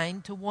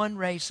confined to one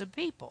race of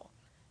people.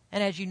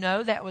 And as you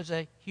know, that was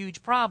a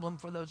huge problem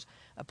for those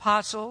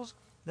apostles,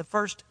 the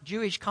first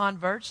Jewish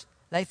converts.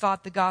 They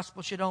thought the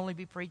gospel should only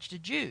be preached to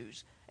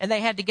Jews. And they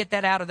had to get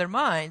that out of their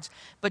minds.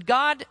 But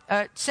God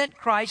sent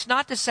Christ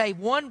not to save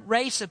one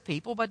race of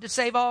people, but to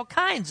save all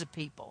kinds of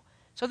people.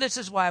 So this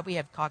is why we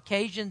have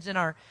Caucasians in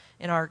our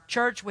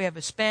church. We have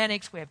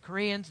Hispanics, we have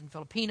Koreans and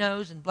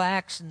Filipinos and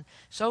blacks and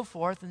so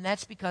forth. And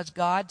that's because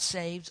God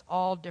saves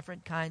all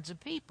different kinds of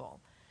people.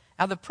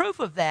 Now, the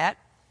proof of that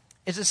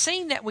is a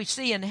scene that we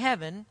see in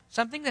heaven,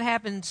 something that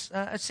happens,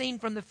 a scene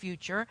from the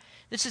future.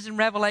 This is in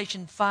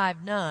Revelation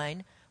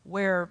 5:9,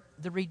 where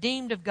the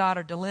redeemed of God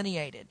are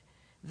delineated.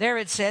 There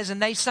it says,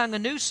 "And they sung a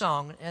new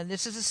song," and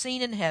this is a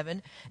scene in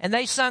heaven, "and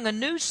they sung a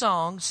new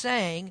song,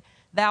 saying,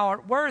 Thou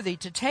art worthy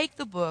to take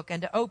the book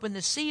and to open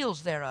the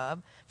seals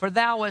thereof, for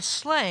thou wast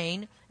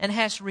slain, and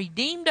hast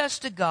redeemed us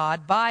to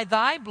God by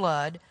thy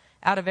blood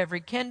out of every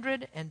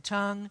kindred and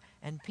tongue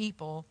and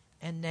people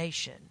and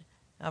nation."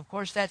 Now, of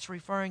course, that's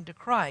referring to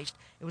Christ.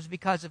 It was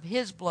because of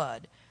his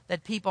blood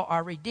that people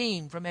are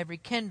redeemed from every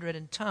kindred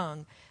and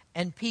tongue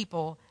and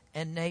people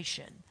and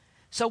nation.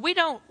 So we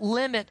don't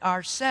limit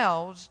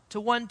ourselves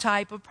to one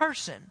type of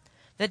person.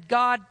 That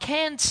God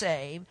can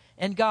save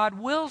and God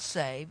will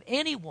save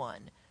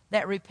anyone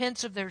that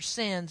repents of their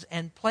sins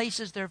and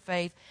places their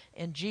faith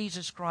in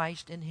Jesus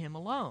Christ and him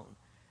alone.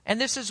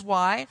 And this is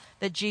why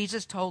that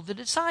Jesus told the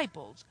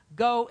disciples,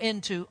 "Go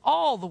into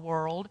all the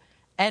world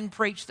and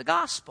preach the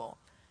gospel."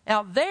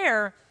 Now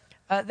there,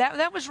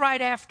 that was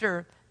right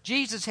after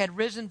Jesus had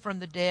risen from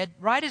the dead,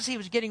 right as he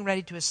was getting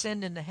ready to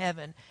ascend into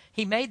heaven.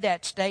 He made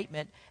that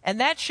statement, and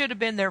that should have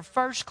been their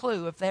first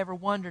clue, if they ever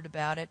wondered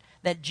about it,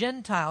 that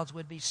Gentiles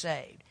would be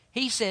saved.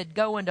 He said,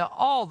 "Go into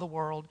all the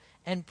world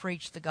and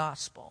preach the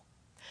gospel."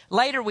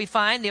 Later we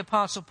find the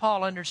Apostle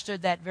Paul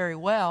understood that very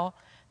well,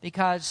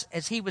 because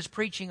as he was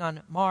preaching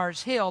on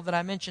Mars Hill that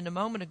I mentioned a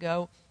moment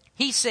ago,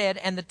 he said,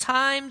 "And the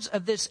times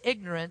of this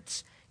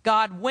ignorance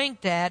God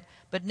winked at,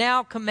 but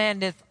now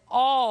commandeth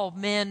all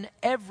men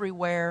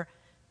everywhere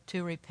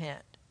to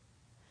repent."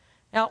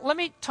 Now, let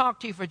me talk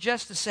to you for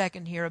just a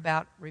second here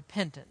about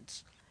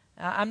repentance.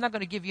 I'm not going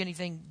to give you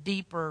anything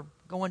deep or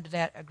go into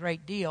that a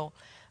great deal,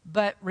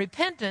 but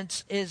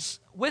repentance is,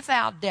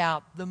 without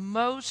doubt, the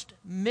most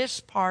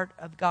missed part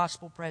of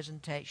gospel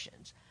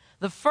presentations.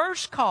 The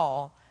first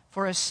call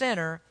for a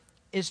sinner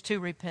is to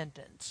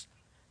repentance.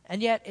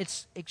 And yet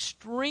it's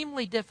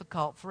extremely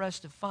difficult for us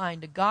to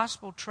find a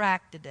gospel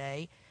tract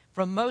today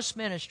from most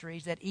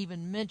ministries that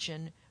even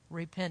mention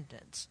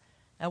repentance.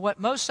 Now,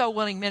 what most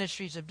soul-winning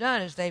ministries have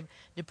done is they've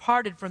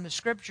departed from the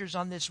Scriptures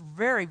on this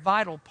very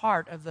vital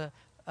part of the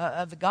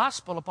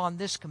gospel upon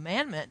this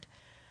commandment.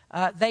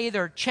 They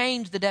either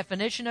change the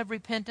definition of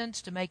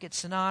repentance to make it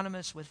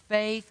synonymous with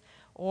faith,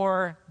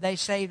 or they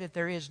say that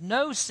there is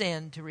no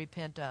sin to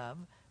repent of,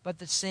 but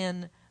the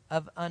sin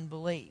of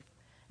unbelief.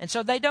 And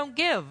so they don't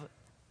give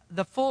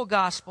the full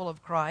gospel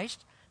of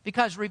Christ,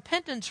 because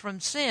repentance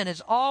from sin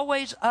is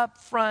always up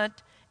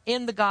front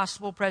in the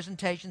gospel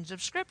presentations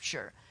of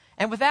Scripture.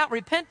 And without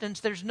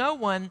repentance, there's no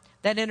one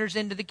that enters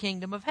into the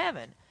kingdom of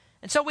heaven.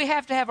 And so we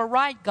have to have a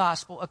right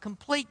gospel, a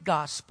complete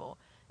gospel,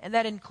 and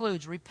that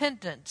includes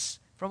repentance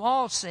from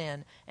all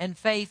sin and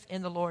faith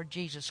in the Lord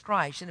Jesus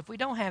Christ. And if we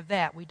don't have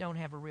that, we don't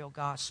have a real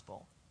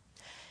gospel.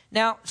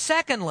 Now,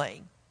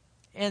 secondly,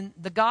 in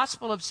the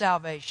gospel of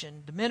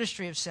salvation, the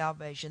ministry of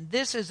salvation,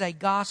 this is a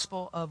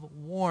gospel of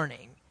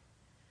warning.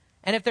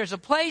 And if there's a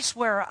place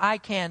where I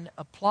can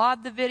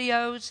applaud the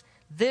videos,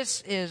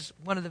 this is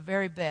one of the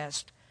very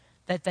best,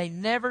 that they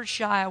never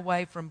shy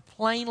away from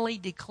plainly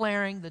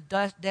declaring the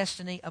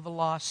destiny of a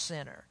lost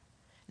sinner.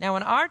 Now,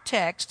 in our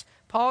text,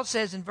 Paul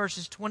says in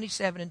verses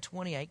 27 and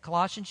 28,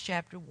 Colossians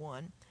chapter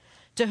 1,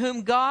 "To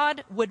whom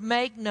God would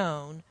make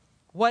known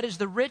what is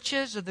the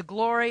riches of the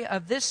glory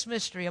of this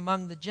mystery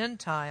among the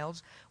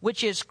Gentiles,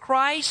 which is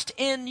Christ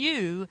in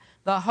you,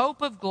 the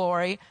hope of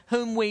glory,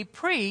 whom we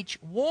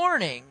preach,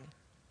 warning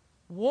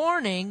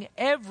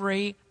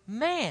every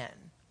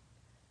man."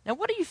 Now,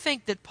 what do you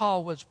think that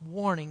Paul was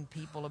warning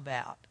people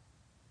about?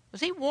 Was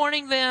he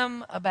warning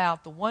them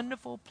about the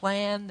wonderful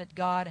plan that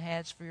God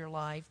has for your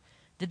life?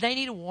 Did they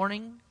need a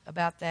warning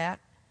about that?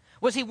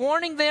 Was he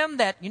warning them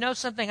that, you know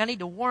something, I need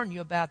to warn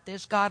you about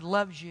this, God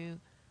loves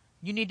you,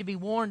 You need to be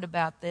warned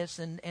about this,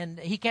 and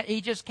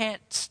he just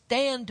can't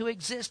stand to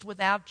exist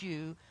without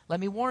you. Let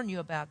me warn you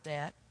about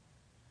that.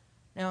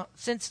 Now,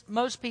 since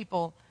most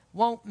people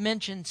won't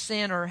mention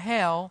sin or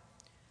hell,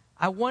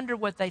 I wonder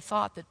what they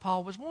thought that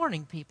Paul was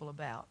warning people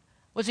about.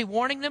 Was he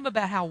warning them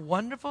about how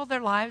wonderful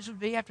their lives would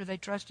be after they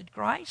trusted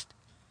Christ?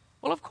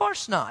 Well, of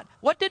course not.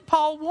 What did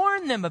Paul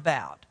warn them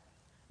about?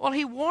 Well,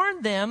 he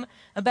warned them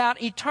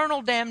about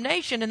eternal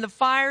damnation in the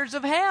fires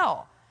of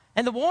hell.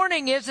 And the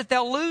warning is that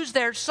they'll lose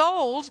their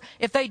souls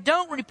if they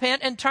don't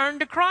repent and turn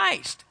to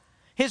Christ.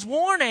 His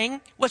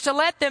warning was to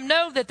let them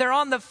know that they're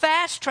on the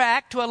fast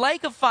track to a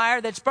lake of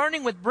fire that's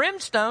burning with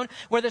brimstone,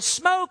 where the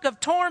smoke of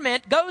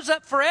torment goes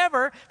up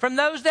forever from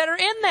those that are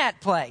in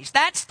that place.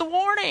 That's the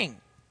warning.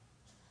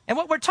 And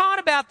what we're taught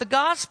about the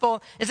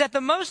gospel is that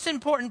the most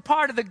important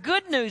part of the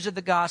good news of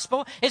the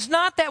gospel is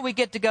not that we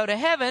get to go to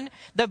heaven.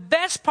 The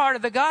best part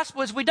of the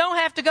gospel is we don't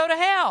have to go to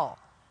hell.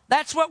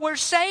 That's what we're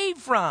saved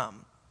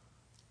from.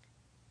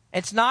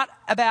 It's not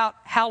about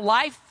how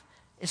life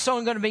is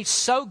going to be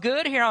so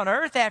good here on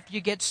earth after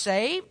you get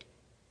saved.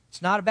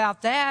 It's not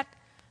about that,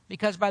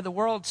 because by the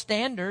world's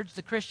standards,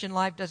 the Christian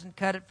life doesn't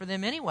cut it for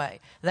them anyway.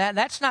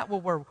 That's not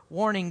what we're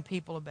warning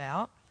people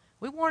about.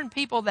 We warn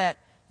people that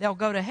they'll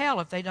go to hell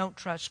if they don't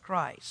trust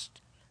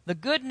Christ. The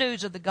good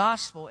news of the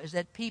gospel is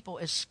that people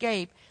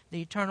escape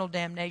the eternal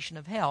damnation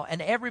of hell,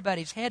 and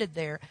everybody's headed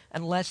there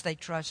unless they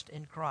trust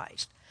in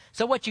Christ.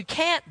 So what you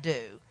can't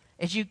do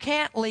is you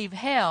can't leave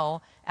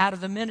hell out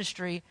of the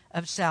ministry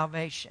of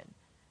salvation.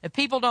 If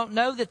people don't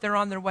know that they're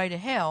on their way to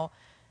hell,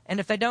 and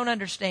if they don't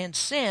understand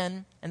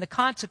sin and the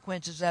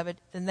consequences of it,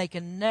 then they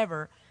can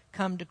never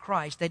come to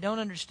Christ. They don't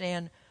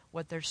understand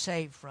what they're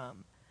saved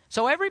from.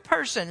 So every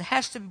person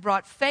has to be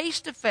brought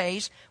face to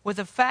face with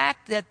the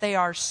fact that they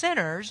are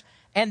sinners,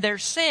 and their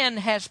sin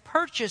has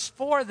purchased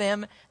for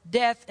them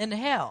death and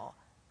hell.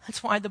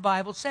 That's why the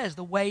Bible says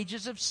the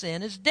wages of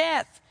sin is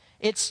death.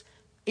 It's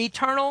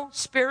eternal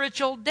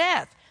spiritual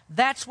death.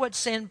 That's what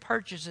sin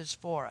purchases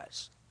for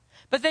us.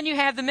 But then you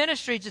have the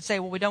ministries that say,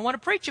 well, we don't want to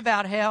preach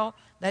about hell.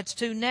 That's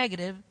too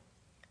negative.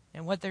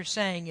 And what they're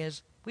saying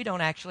is, we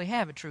don't actually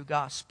have a true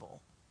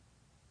gospel.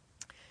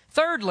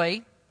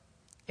 Thirdly,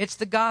 it's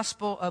the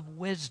gospel of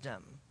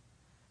wisdom.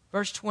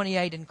 Verse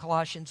 28 in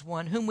Colossians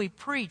 1, whom we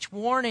preach,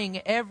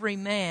 warning every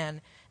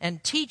man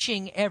and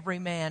teaching every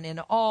man in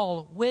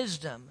all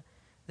wisdom,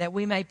 that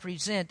we may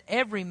present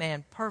every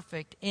man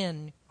perfect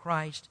in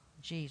Christ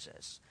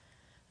Jesus.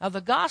 Now,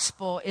 the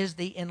gospel is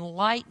the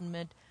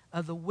enlightenment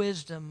of the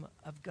wisdom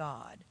of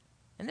God.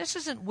 And this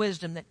isn't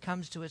wisdom that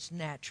comes to us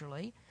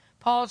naturally.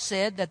 Paul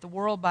said that the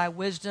world by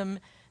wisdom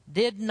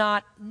did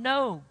not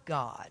know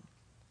God.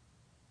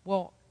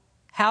 Well,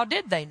 how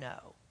did they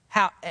know?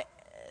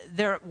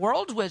 The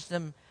world's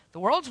wisdom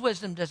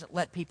doesn't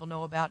let people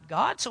know about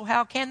God, so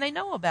how can they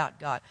know about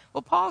God?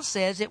 Well, Paul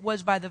says it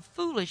was by the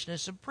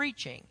foolishness of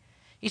preaching.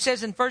 He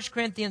says in 1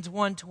 Corinthians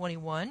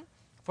 1:21,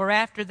 for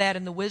after that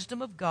in the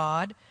wisdom of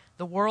God,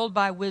 the world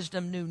by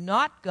wisdom knew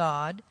not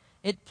God.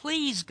 It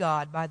pleased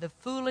God by the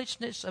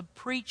foolishness of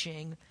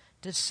preaching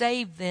to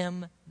save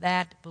them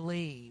that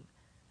believe.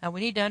 Now, we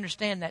need to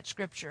understand that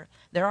scripture.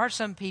 There are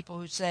some people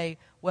who say,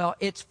 well,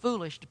 it's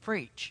foolish to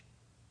preach.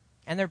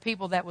 And there are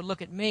people that would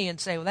look at me and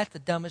say, well, that's the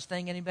dumbest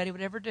thing anybody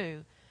would ever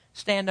do.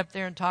 Stand up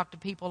there and talk to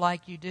people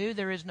like you do.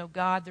 There is no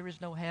God, there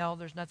is no hell,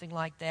 there's nothing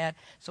like that.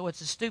 So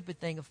it's a stupid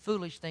thing, a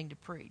foolish thing to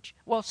preach.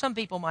 Well, some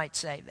people might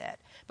say that.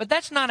 But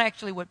that's not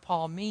actually what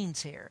Paul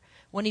means here.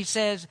 When he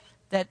says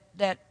that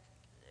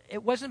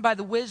it wasn't by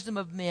the wisdom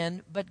of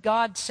men, but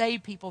God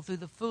saved people through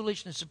the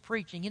foolishness of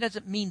preaching. He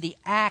doesn't mean the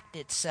act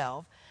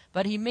itself,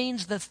 but he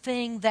means the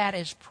thing that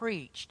is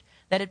preached.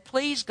 That it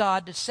pleased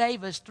God to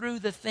save us through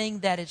the thing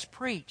that is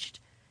preached.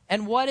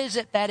 And what is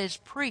it that is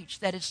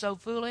preached that is so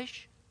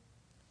foolish?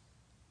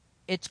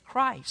 It's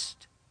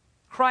Christ.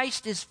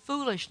 Christ is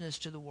foolishness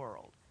to the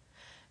world.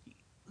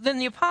 Then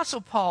the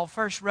Apostle Paul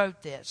first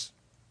wrote this.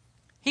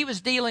 He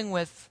was dealing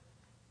with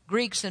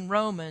Greeks and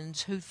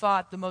Romans who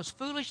thought the most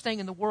foolish thing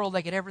in the world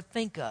they could ever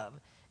think of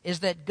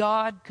is that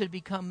God could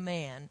become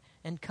man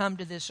and come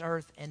to this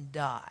earth and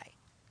die.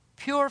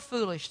 Pure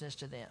foolishness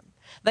to them.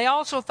 They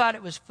also thought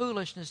it was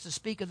foolishness to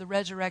speak of the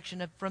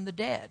resurrection from the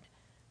dead.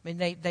 I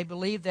mean, they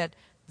believed that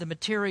the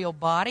material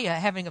body,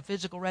 having a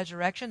physical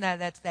resurrection,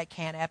 that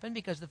can't happen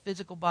because the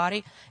physical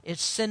body is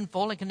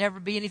sinful and can never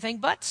be anything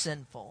but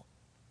sinful.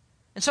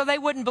 And so they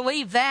wouldn't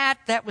believe that.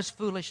 That was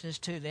foolishness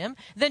to them.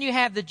 Then you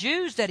have the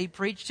Jews that he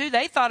preached to.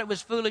 They thought it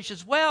was foolish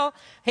as well.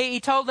 He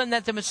told them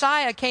that the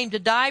Messiah came to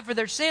die for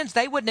their sins.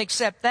 They wouldn't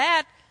accept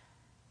that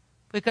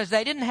because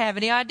they didn't have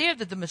any idea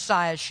that the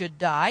Messiah should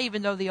die,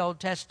 even though the Old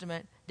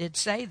Testament did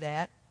say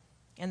that,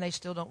 and they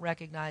still don't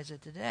recognize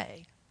it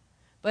today.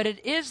 But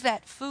it is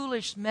that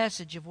foolish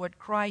message of what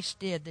Christ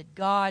did that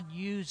God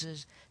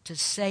uses to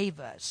save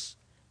us.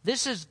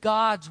 This is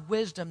God's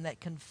wisdom that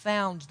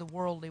confounds the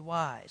worldly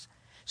wise.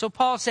 So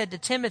Paul said to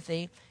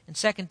Timothy in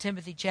 2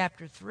 Timothy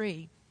chapter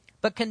 3,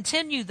 But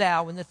continue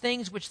thou in the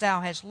things which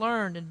thou hast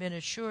learned and been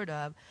assured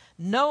of,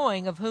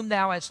 knowing of whom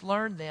thou hast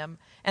learned them,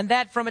 and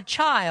that from a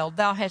child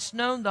thou hast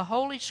known the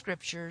holy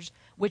Scriptures,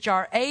 which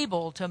are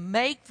able to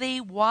make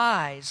thee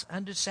wise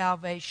unto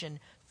salvation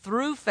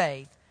through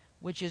faith,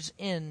 which is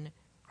in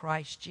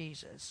Christ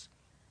Jesus.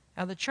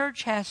 Now the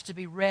church has to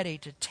be ready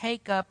to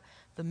take up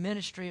the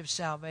ministry of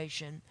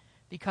salvation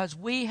because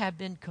we have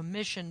been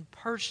commissioned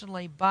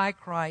personally by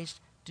Christ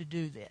to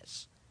do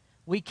this.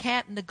 We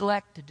can't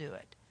neglect to do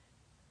it.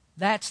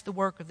 That's the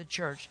work of the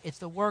church. It's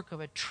the work of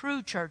a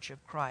true church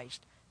of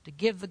Christ to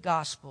give the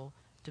gospel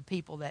to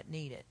people that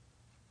need it.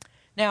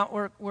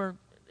 Now, we're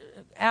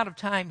out of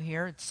time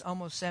here. It's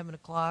almost 7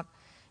 o'clock.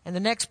 And the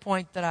next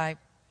point that I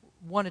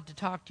wanted to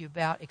talk to you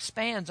about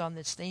expands on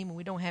this theme, and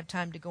we don't have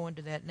time to go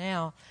into that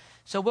now.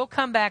 So we'll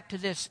come back to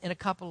this in a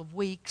couple of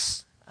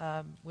weeks.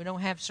 We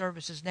don't have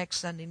services next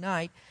Sunday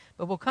night,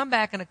 but we'll come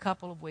back in a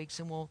couple of weeks,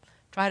 and we'll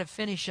try to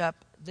finish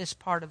up this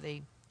part of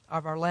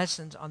our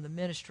lessons on the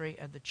ministry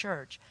of the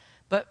church.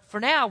 But for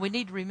now, we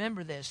need to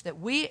remember this, that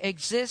we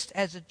exist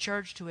as a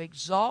church to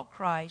exalt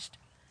Christ.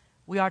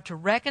 We are to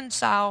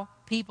reconcile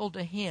people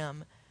to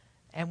Him,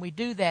 and we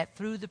do that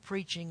through the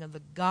preaching of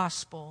the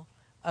gospel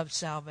of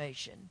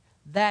salvation.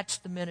 That's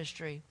the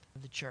ministry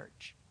of the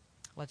church.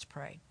 Let's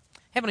pray.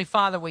 Heavenly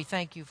Father, we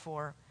thank you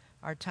for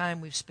our time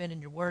we've spent in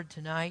your word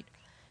tonight.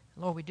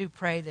 Lord, we do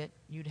pray that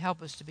you'd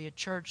help us to be a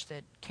church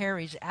that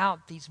carries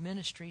out these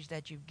ministries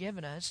that you've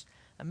given us,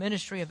 a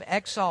ministry of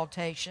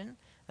exaltation,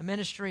 a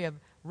ministry of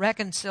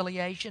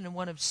reconciliation, and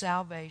one of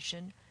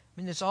salvation. I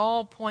mean, this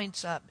all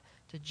points up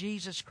to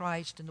Jesus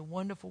Christ and the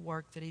wonderful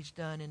work that He's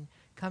done in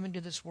coming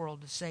to this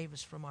world to save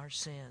us from our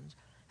sins.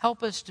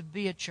 Help us to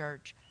be a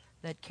church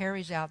that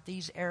carries out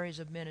these areas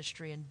of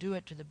ministry and do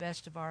it to the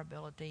best of our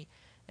ability.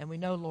 And we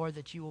know, Lord,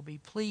 that you will be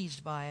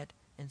pleased by it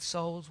and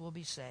souls will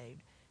be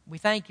saved. We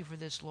thank you for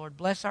this, Lord.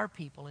 Bless our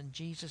people. In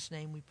Jesus'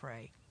 name we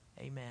pray.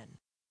 Amen.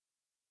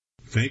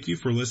 Thank you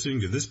for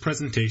listening to this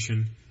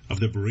presentation of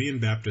the Berean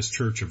Baptist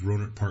Church of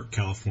Rohnert Park,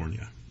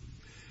 California.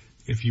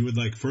 If you would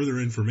like further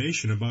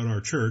information about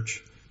our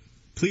church,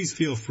 please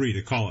feel free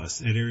to call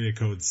us at area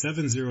code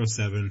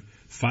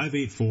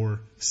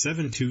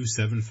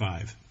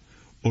 707-584-7275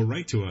 or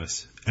write to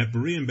us at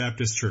Berean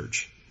Baptist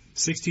Church,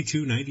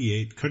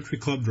 6298 Country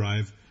Club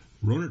Drive,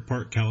 Rohnert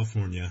Park,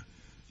 California,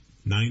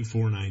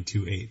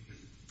 94928.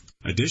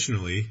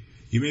 Additionally,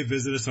 you may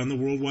visit us on the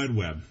World Wide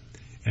Web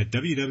at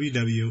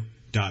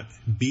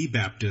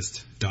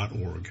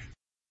www.bbaptist.org.